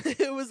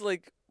 It was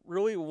like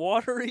really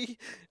watery.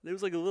 It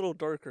was like a little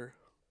darker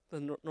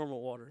than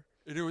normal water.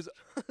 And it was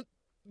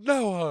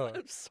Noah.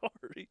 I'm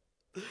sorry.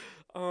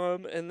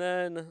 And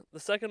then the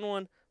second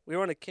one, we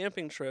were on a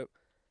camping trip,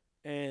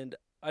 and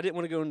I didn't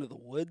want to go into the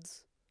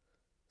woods,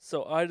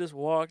 so I just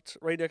walked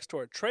right next to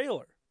our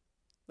trailer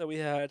that we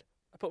had.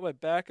 I put my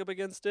back up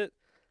against it,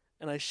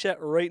 and I shat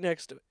right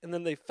next to it. And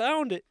then they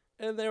found it,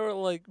 and they were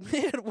like,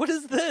 "Man, what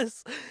is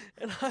this?"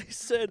 And I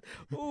said,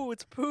 "Oh,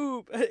 it's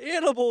poop. An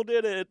animal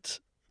did it."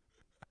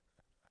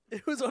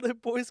 It was on a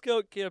Boy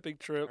Scout camping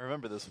trip. I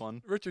remember this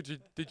one.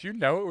 Richard, did you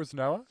know it was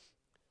Noah?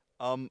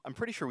 I'm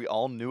pretty sure we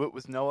all knew it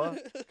was Noah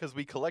because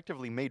we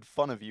collectively made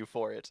fun of you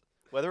for it.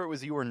 Whether it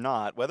was you or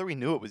not, whether we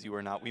knew it was you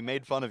or not, we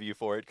made fun of you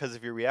for it because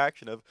of your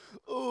reaction of,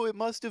 oh, it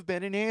must have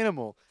been an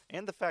animal.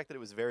 And the fact that it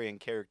was very in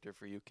character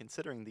for you,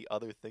 considering the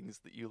other things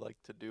that you like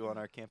to do on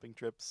our camping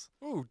trips.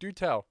 Ooh, do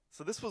tell.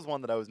 So this was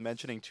one that I was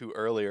mentioning to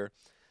earlier.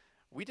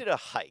 We did a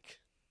hike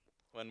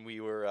when we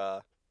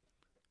were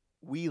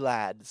wee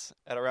lads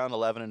at around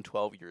 11 and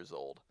 12 years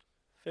old.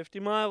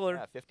 50-miler.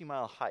 Yeah,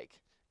 50-mile hike.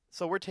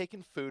 So we're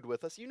taking food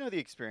with us. You know the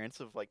experience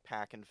of like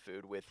packing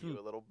food with you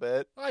a little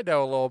bit. I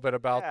know a little bit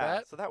about Yeah,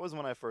 that. So that was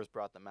when I first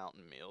brought the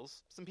mountain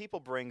meals. Some people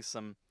bring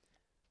some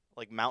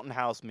like Mountain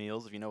House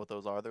meals, if you know what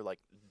those are. They're like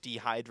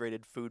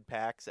dehydrated food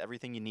packs,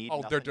 everything you need, Oh,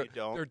 nothing you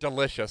don't. they're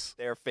delicious.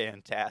 They're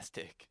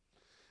fantastic.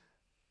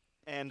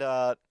 And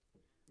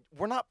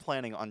we're not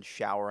planning on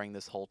showering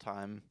this whole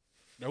time.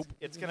 Nope.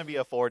 It's going to be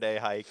a 4-day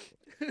hike.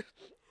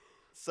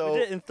 So We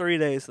did it in 3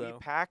 days, we though.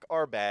 pack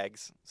our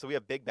bags. So we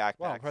have big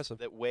backpacks impressive.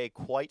 that weigh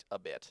quite a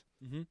bit.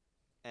 Mhm.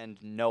 And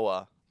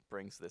Noah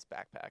brings this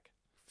backpack.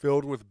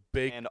 Filled with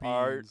baked And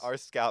beans. our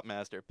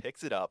scoutmaster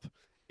picks it up.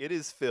 It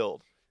is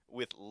filled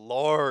with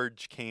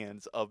large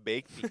cans of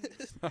baked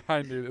beans,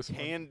 I knew this one.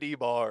 candy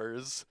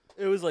bars,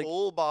 It was like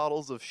full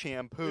bottles of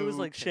shampoo. It was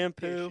like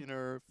shampoo.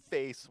 conditioner,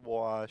 face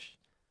wash,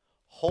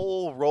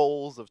 whole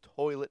rolls of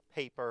toilet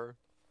paper,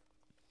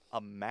 a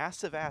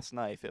massive ass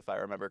knife, if I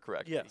remember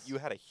correctly. Yes. You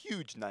had a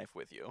huge knife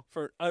with you.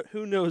 for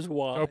who knows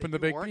why. Open the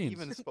you baked weren't beans.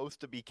 even supposed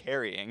to be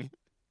carrying.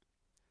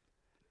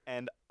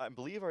 And I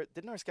believe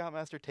didn't our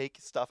scoutmaster take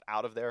stuff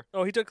out of there?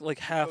 Oh, he took like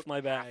half Took my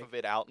bag. half of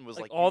it out and was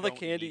like, all "You the don't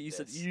candy need you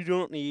said this." you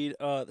don't need.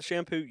 The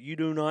shampoo you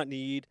do not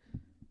need.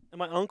 And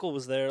my uncle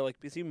was there, like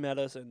because he met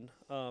us in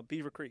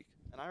Beaver Creek.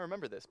 And I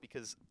remember this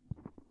because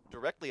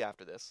directly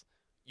after this,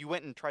 you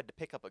went and tried to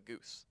pick up a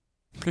goose.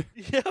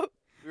 Yep.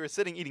 We were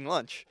sitting eating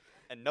lunch,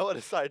 and Noah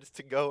decides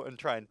to go and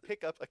try and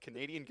pick up a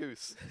Canadian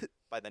goose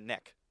by the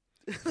neck.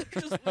 There's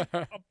just like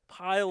a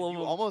pile of You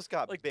them, almost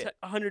got like bit.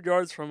 100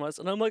 yards from us,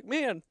 and I'm like,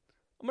 man,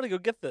 I'm gonna go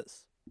get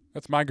this,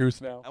 That's my goose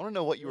now. I want to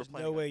know what you were There's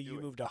planning no on way you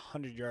doing. moved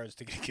 100 yards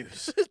to get a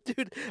goose.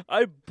 dude.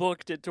 I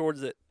booked it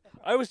towards it.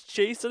 I was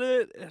chasing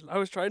it, and I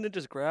was trying to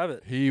just grab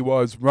it. He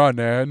was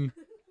running.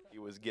 He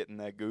was getting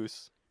that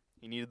goose.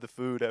 He needed the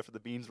food after the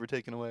beans were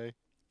taken away.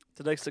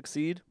 Did I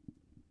succeed?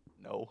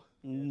 No,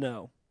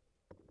 No.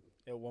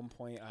 At one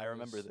point, I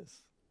remember was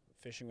this.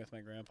 fishing with my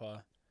grandpa.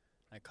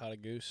 I caught a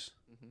goose.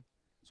 Mhm.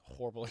 It's a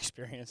horrible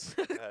experience.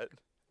 That-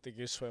 The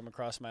goose swam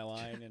across my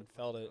line and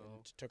felt it Oh.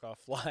 and took off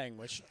flying,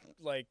 which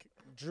like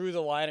drew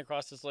the line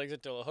across his legs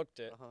until it hooked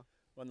it. Uh-huh.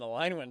 When the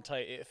line went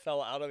tight, it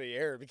fell out of the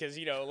air because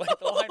like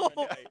the line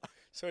went tight.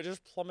 So it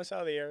just plummets out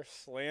of the air,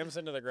 slams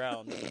into the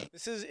ground.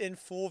 This is in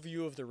full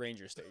view of the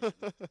ranger station.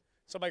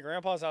 So my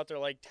grandpa's out there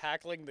like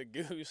tackling the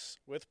goose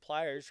with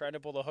pliers, trying to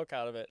pull the hook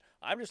out of it.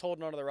 I'm just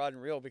holding onto the rod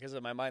and reel because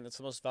in my mind that's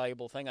the most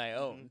valuable thing I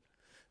own.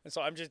 And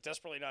so I'm just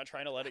desperately not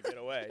trying to let it get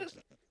away.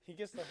 He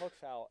gets the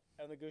hooks out,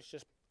 and the goose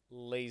just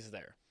lays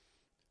there.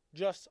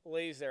 Just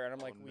lays there. And I'm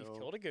like, Oh, we've no.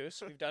 killed a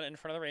goose. We've done it in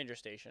front of the ranger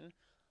station.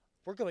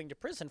 we're going to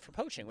prison for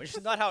poaching, which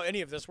is not how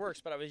any of this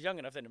works, but I was young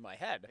enough that in my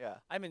head, Yeah.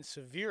 I'm in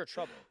severe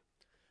trouble.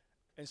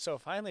 And so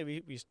finally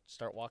we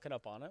start walking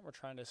up on it. We're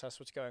trying to assess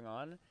what's going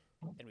on,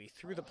 and we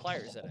threw the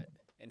pliers at it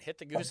and hit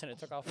the goose, and it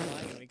took off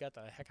flying, and we got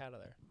the heck out of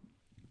there.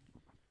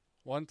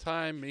 One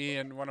time, me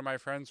and one of my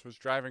friends was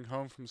driving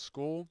home from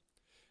school,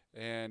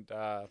 and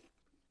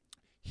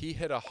he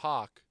hit a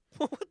hawk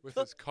with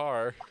his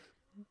car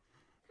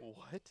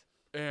What?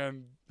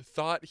 and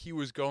thought he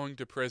was going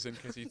to prison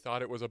because he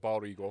thought it was a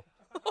bald eagle.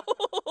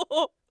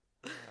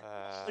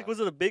 Like, was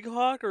it a big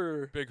hawk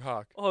or? Big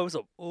hawk. Oh, it was a.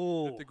 Hit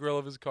Oh. the grill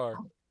of his car.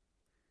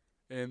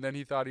 And then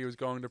he thought he was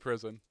going to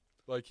prison.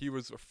 Like, he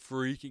was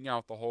freaking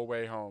out the whole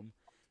way home.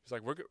 He's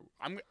like,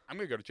 I'm going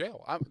to go to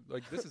jail. I'm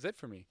like, this is it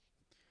for me.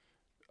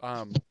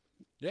 Yeah.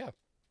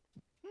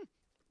 Do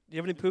you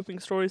have any pooping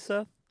stories,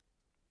 Seth?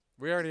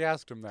 We already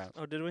asked him that.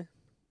 Oh, did we?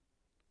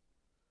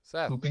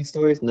 Seth. Pooping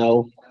stories?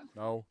 No.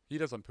 No, he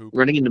doesn't poop.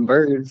 Running into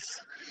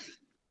birds.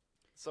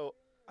 So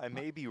I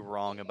may be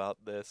wrong about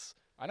this.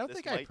 I don't This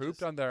think I might pooped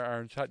just on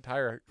our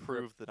entire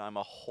Prove that I'm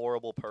a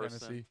horrible person.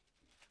 Tennessee.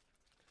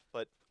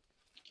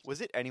 Was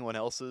it anyone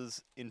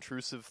else's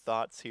intrusive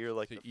thoughts here,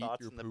 like To the eat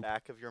thoughts your in the poop?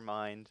 back of your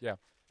mind? Yeah.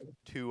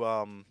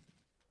 To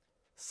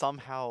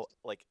somehow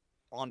like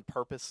on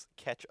purpose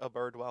catch a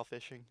bird while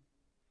fishing?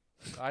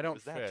 I don't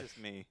Was that fish. just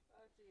me?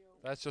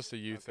 That's just a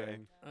you Okay.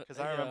 thing. Because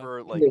I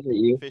remember like Look at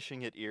you.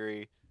 fishing at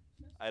Erie,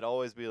 I'd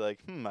always be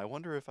like, I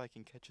wonder if I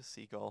can catch a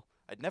seagull.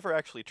 I'd never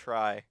actually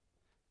try,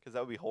 because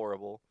that would be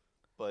horrible.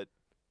 But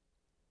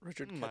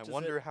Richard I catches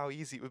wonder it. how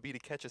easy it would be to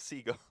catch a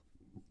seagull.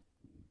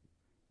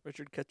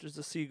 Richard catches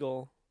a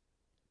seagull.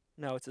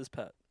 Now it's his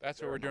pet. That's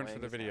what They're we're doing for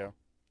annoying the as hell. video.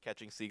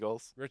 Catching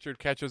seagulls. Richard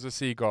catches a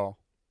seagull.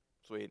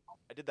 Sweet.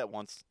 I did that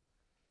once.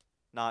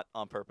 Not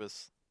on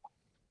purpose.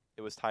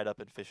 It was tied up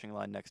in fishing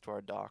line next to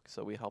our dock,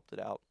 so we helped it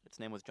out. Its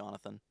name was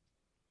Jonathan.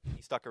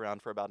 He stuck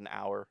around for about an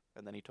hour,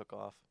 and then he took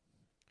off.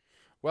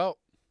 Well,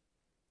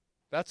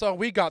 that's all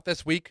we got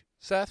this week,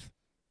 Seth.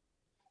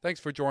 Thanks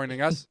for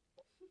joining us.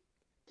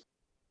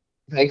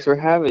 Thanks for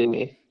having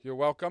me. You're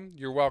welcome.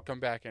 You're welcome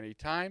back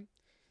anytime.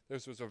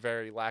 This was a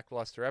very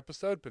lackluster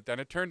episode, but then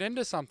it turned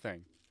into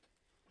something.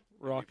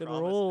 Rock We and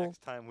promise roll.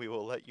 Next time we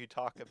will let you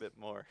talk a bit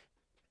more.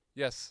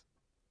 Yes.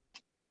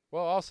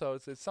 Well, also,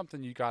 it's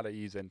something you got to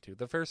ease into.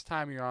 The first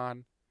time you're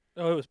on,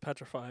 Oh, it was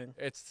petrifying.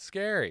 it's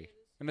scary.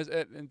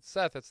 And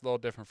Seth, it's a little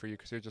different for you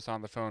because you're just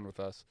on the phone with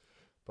us.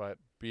 But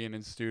being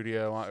in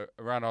studio,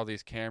 around all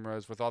these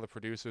cameras, with all the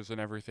producers and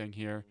everything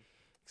here,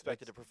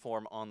 Expected to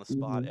perform on the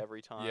spot Mhm.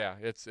 every time. yeah,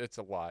 it's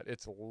a lot.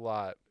 It's a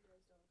lot.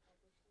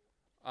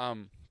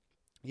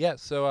 Yeah.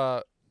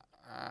 So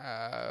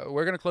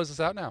we're gonna close this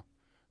out now.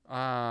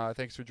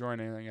 Thanks for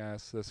joining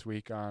us this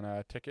week on You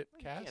can't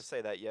TCKTcast.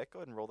 say that yet. Go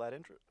ahead and roll that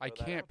intro. I roll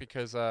that can't outro.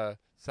 because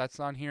Seth's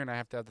on here and I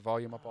have to have the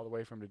volume up all the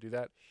way for him to do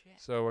that. Shit.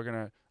 So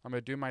I'm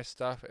gonna do my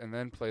stuff and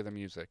then play the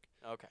music.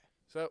 Okay.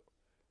 So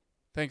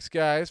thanks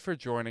guys for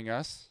joining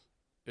us.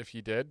 If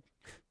you did,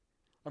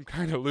 I'm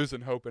kind of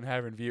losing hope in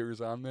having viewers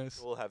on this.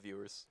 We'll have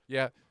viewers.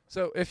 Yeah.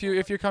 So if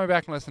you're coming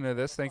back and listening to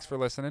this, thanks for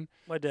listening.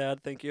 My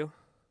dad, thank you.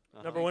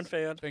 Uh-huh. Number one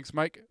fan. Thanks,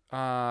 Mike.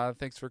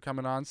 Thanks for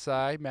coming on,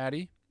 Cy,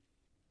 Maddie.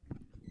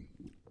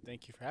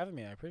 Thank you for having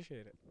me. I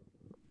appreciate it.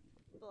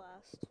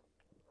 Blast.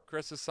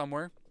 Chris is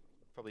somewhere.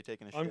 Probably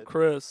taking a I'm shit.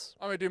 Chris.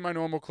 I'm gonna do my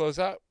normal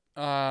closeout.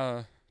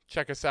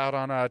 Check us out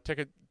on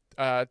Ticket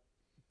on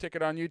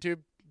YouTube,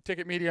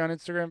 Ticket Media on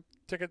Instagram,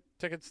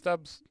 Ticket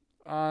Stubs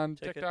on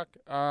Ticket. TikTok,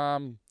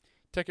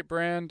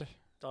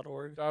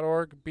 ticketbrand.org,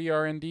 .org.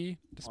 BRND,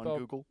 to On spell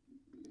Google.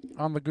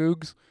 on the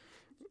Googs.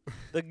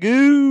 The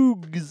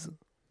Googs.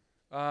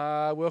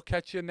 We'll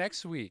catch you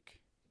next week.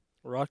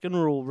 Rock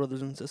and roll,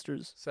 brothers and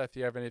sisters. Seth,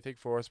 you have anything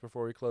for us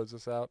before we close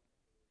this out?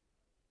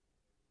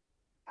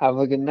 Have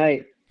a good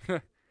night.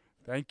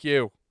 Thank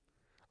you.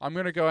 I'm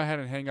gonna go ahead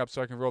and hang up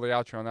so I can roll the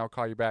outro, and I'll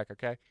call you back.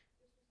 Okay?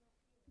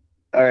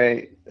 All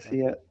right. See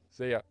ya.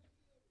 See ya.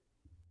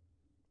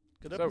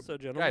 Good So,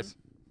 episode, gentlemen. Guys,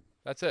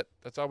 that's it.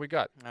 That's all we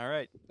got. All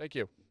right. Thank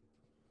you.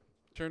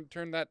 Turn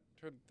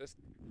this.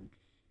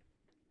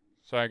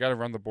 Sorry, I gotta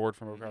run the board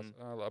from across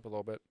up a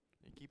little bit.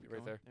 You keep it Right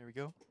going. there. There we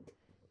go.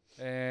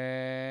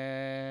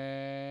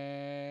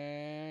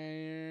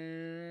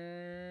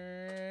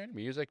 And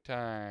music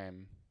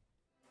time.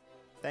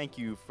 Thank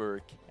you for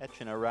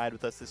catching a ride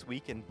with us this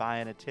week and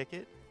buying a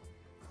ticket.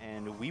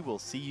 And we will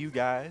see you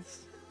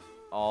guys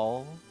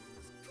all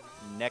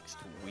next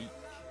week.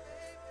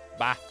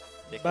 Bye.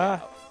 Dick Bye.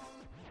 out.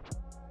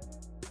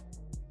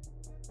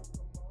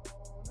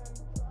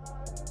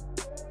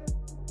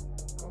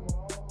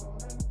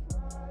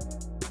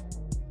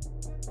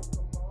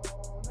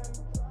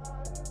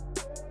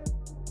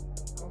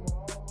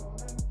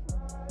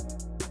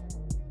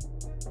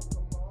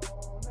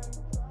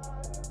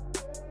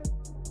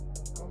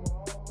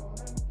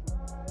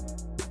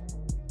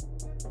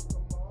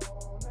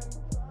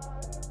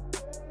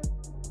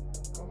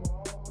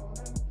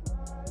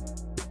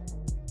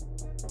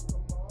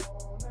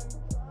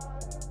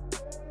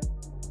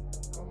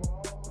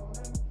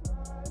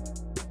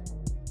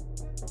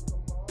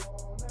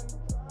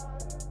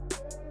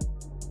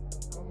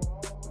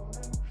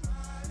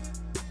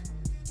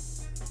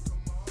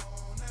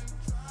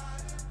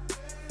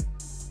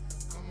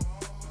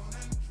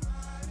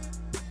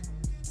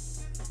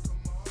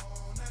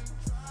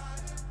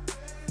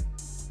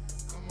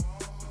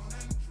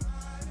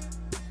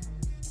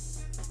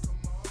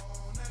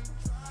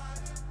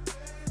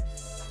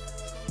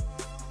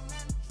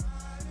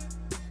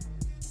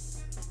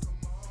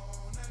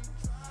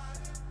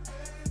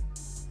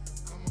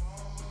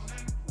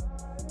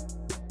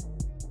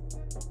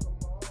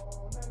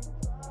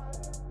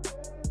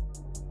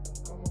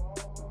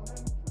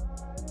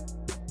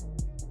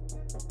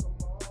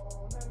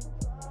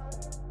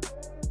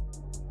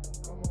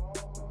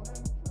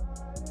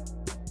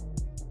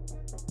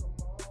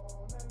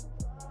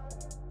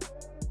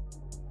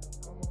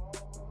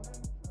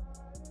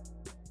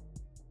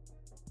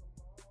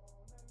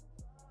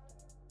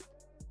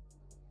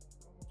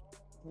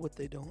 what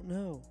they don't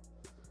know,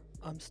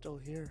 I'm still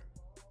here.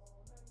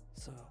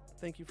 So,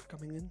 thank you for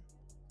coming in,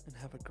 and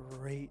have a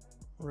great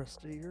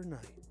rest of your night.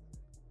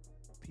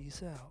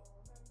 Peace out.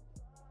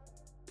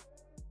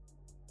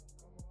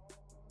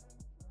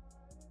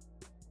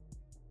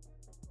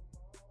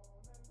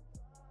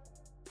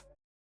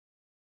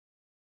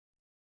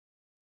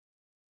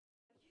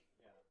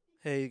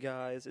 Hey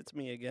guys, it's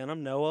me again.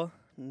 I'm Noah,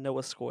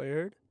 Noah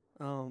Squared.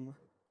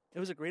 It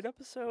was a great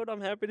episode.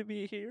 I'm happy to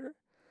be here.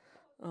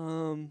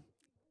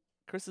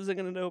 Chris isn't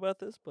gonna know about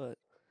this, but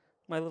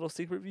my little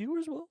secret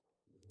viewers will.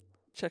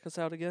 Check us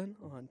out again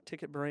on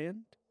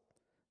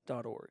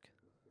ticketbrand.org.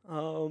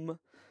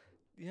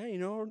 Yeah, you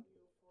know.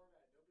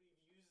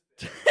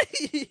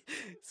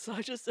 So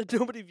I just said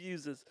nobody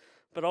views this,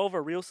 but all of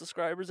our real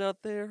subscribers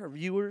out there, our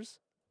viewers,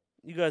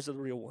 you guys are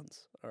the real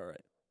ones. All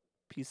right.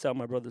 Peace out,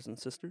 my brothers and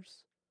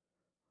sisters.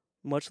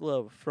 Much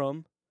love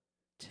from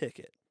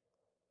Ticket.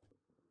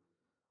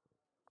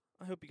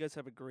 I hope you guys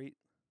have a great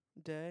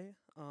day.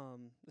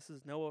 This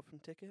is Noah from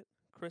Ticket.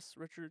 Chris,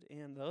 Richard,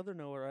 and the other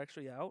Noah are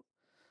actually out.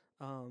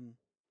 I'm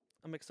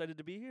excited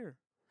to be here.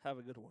 Have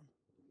a good one.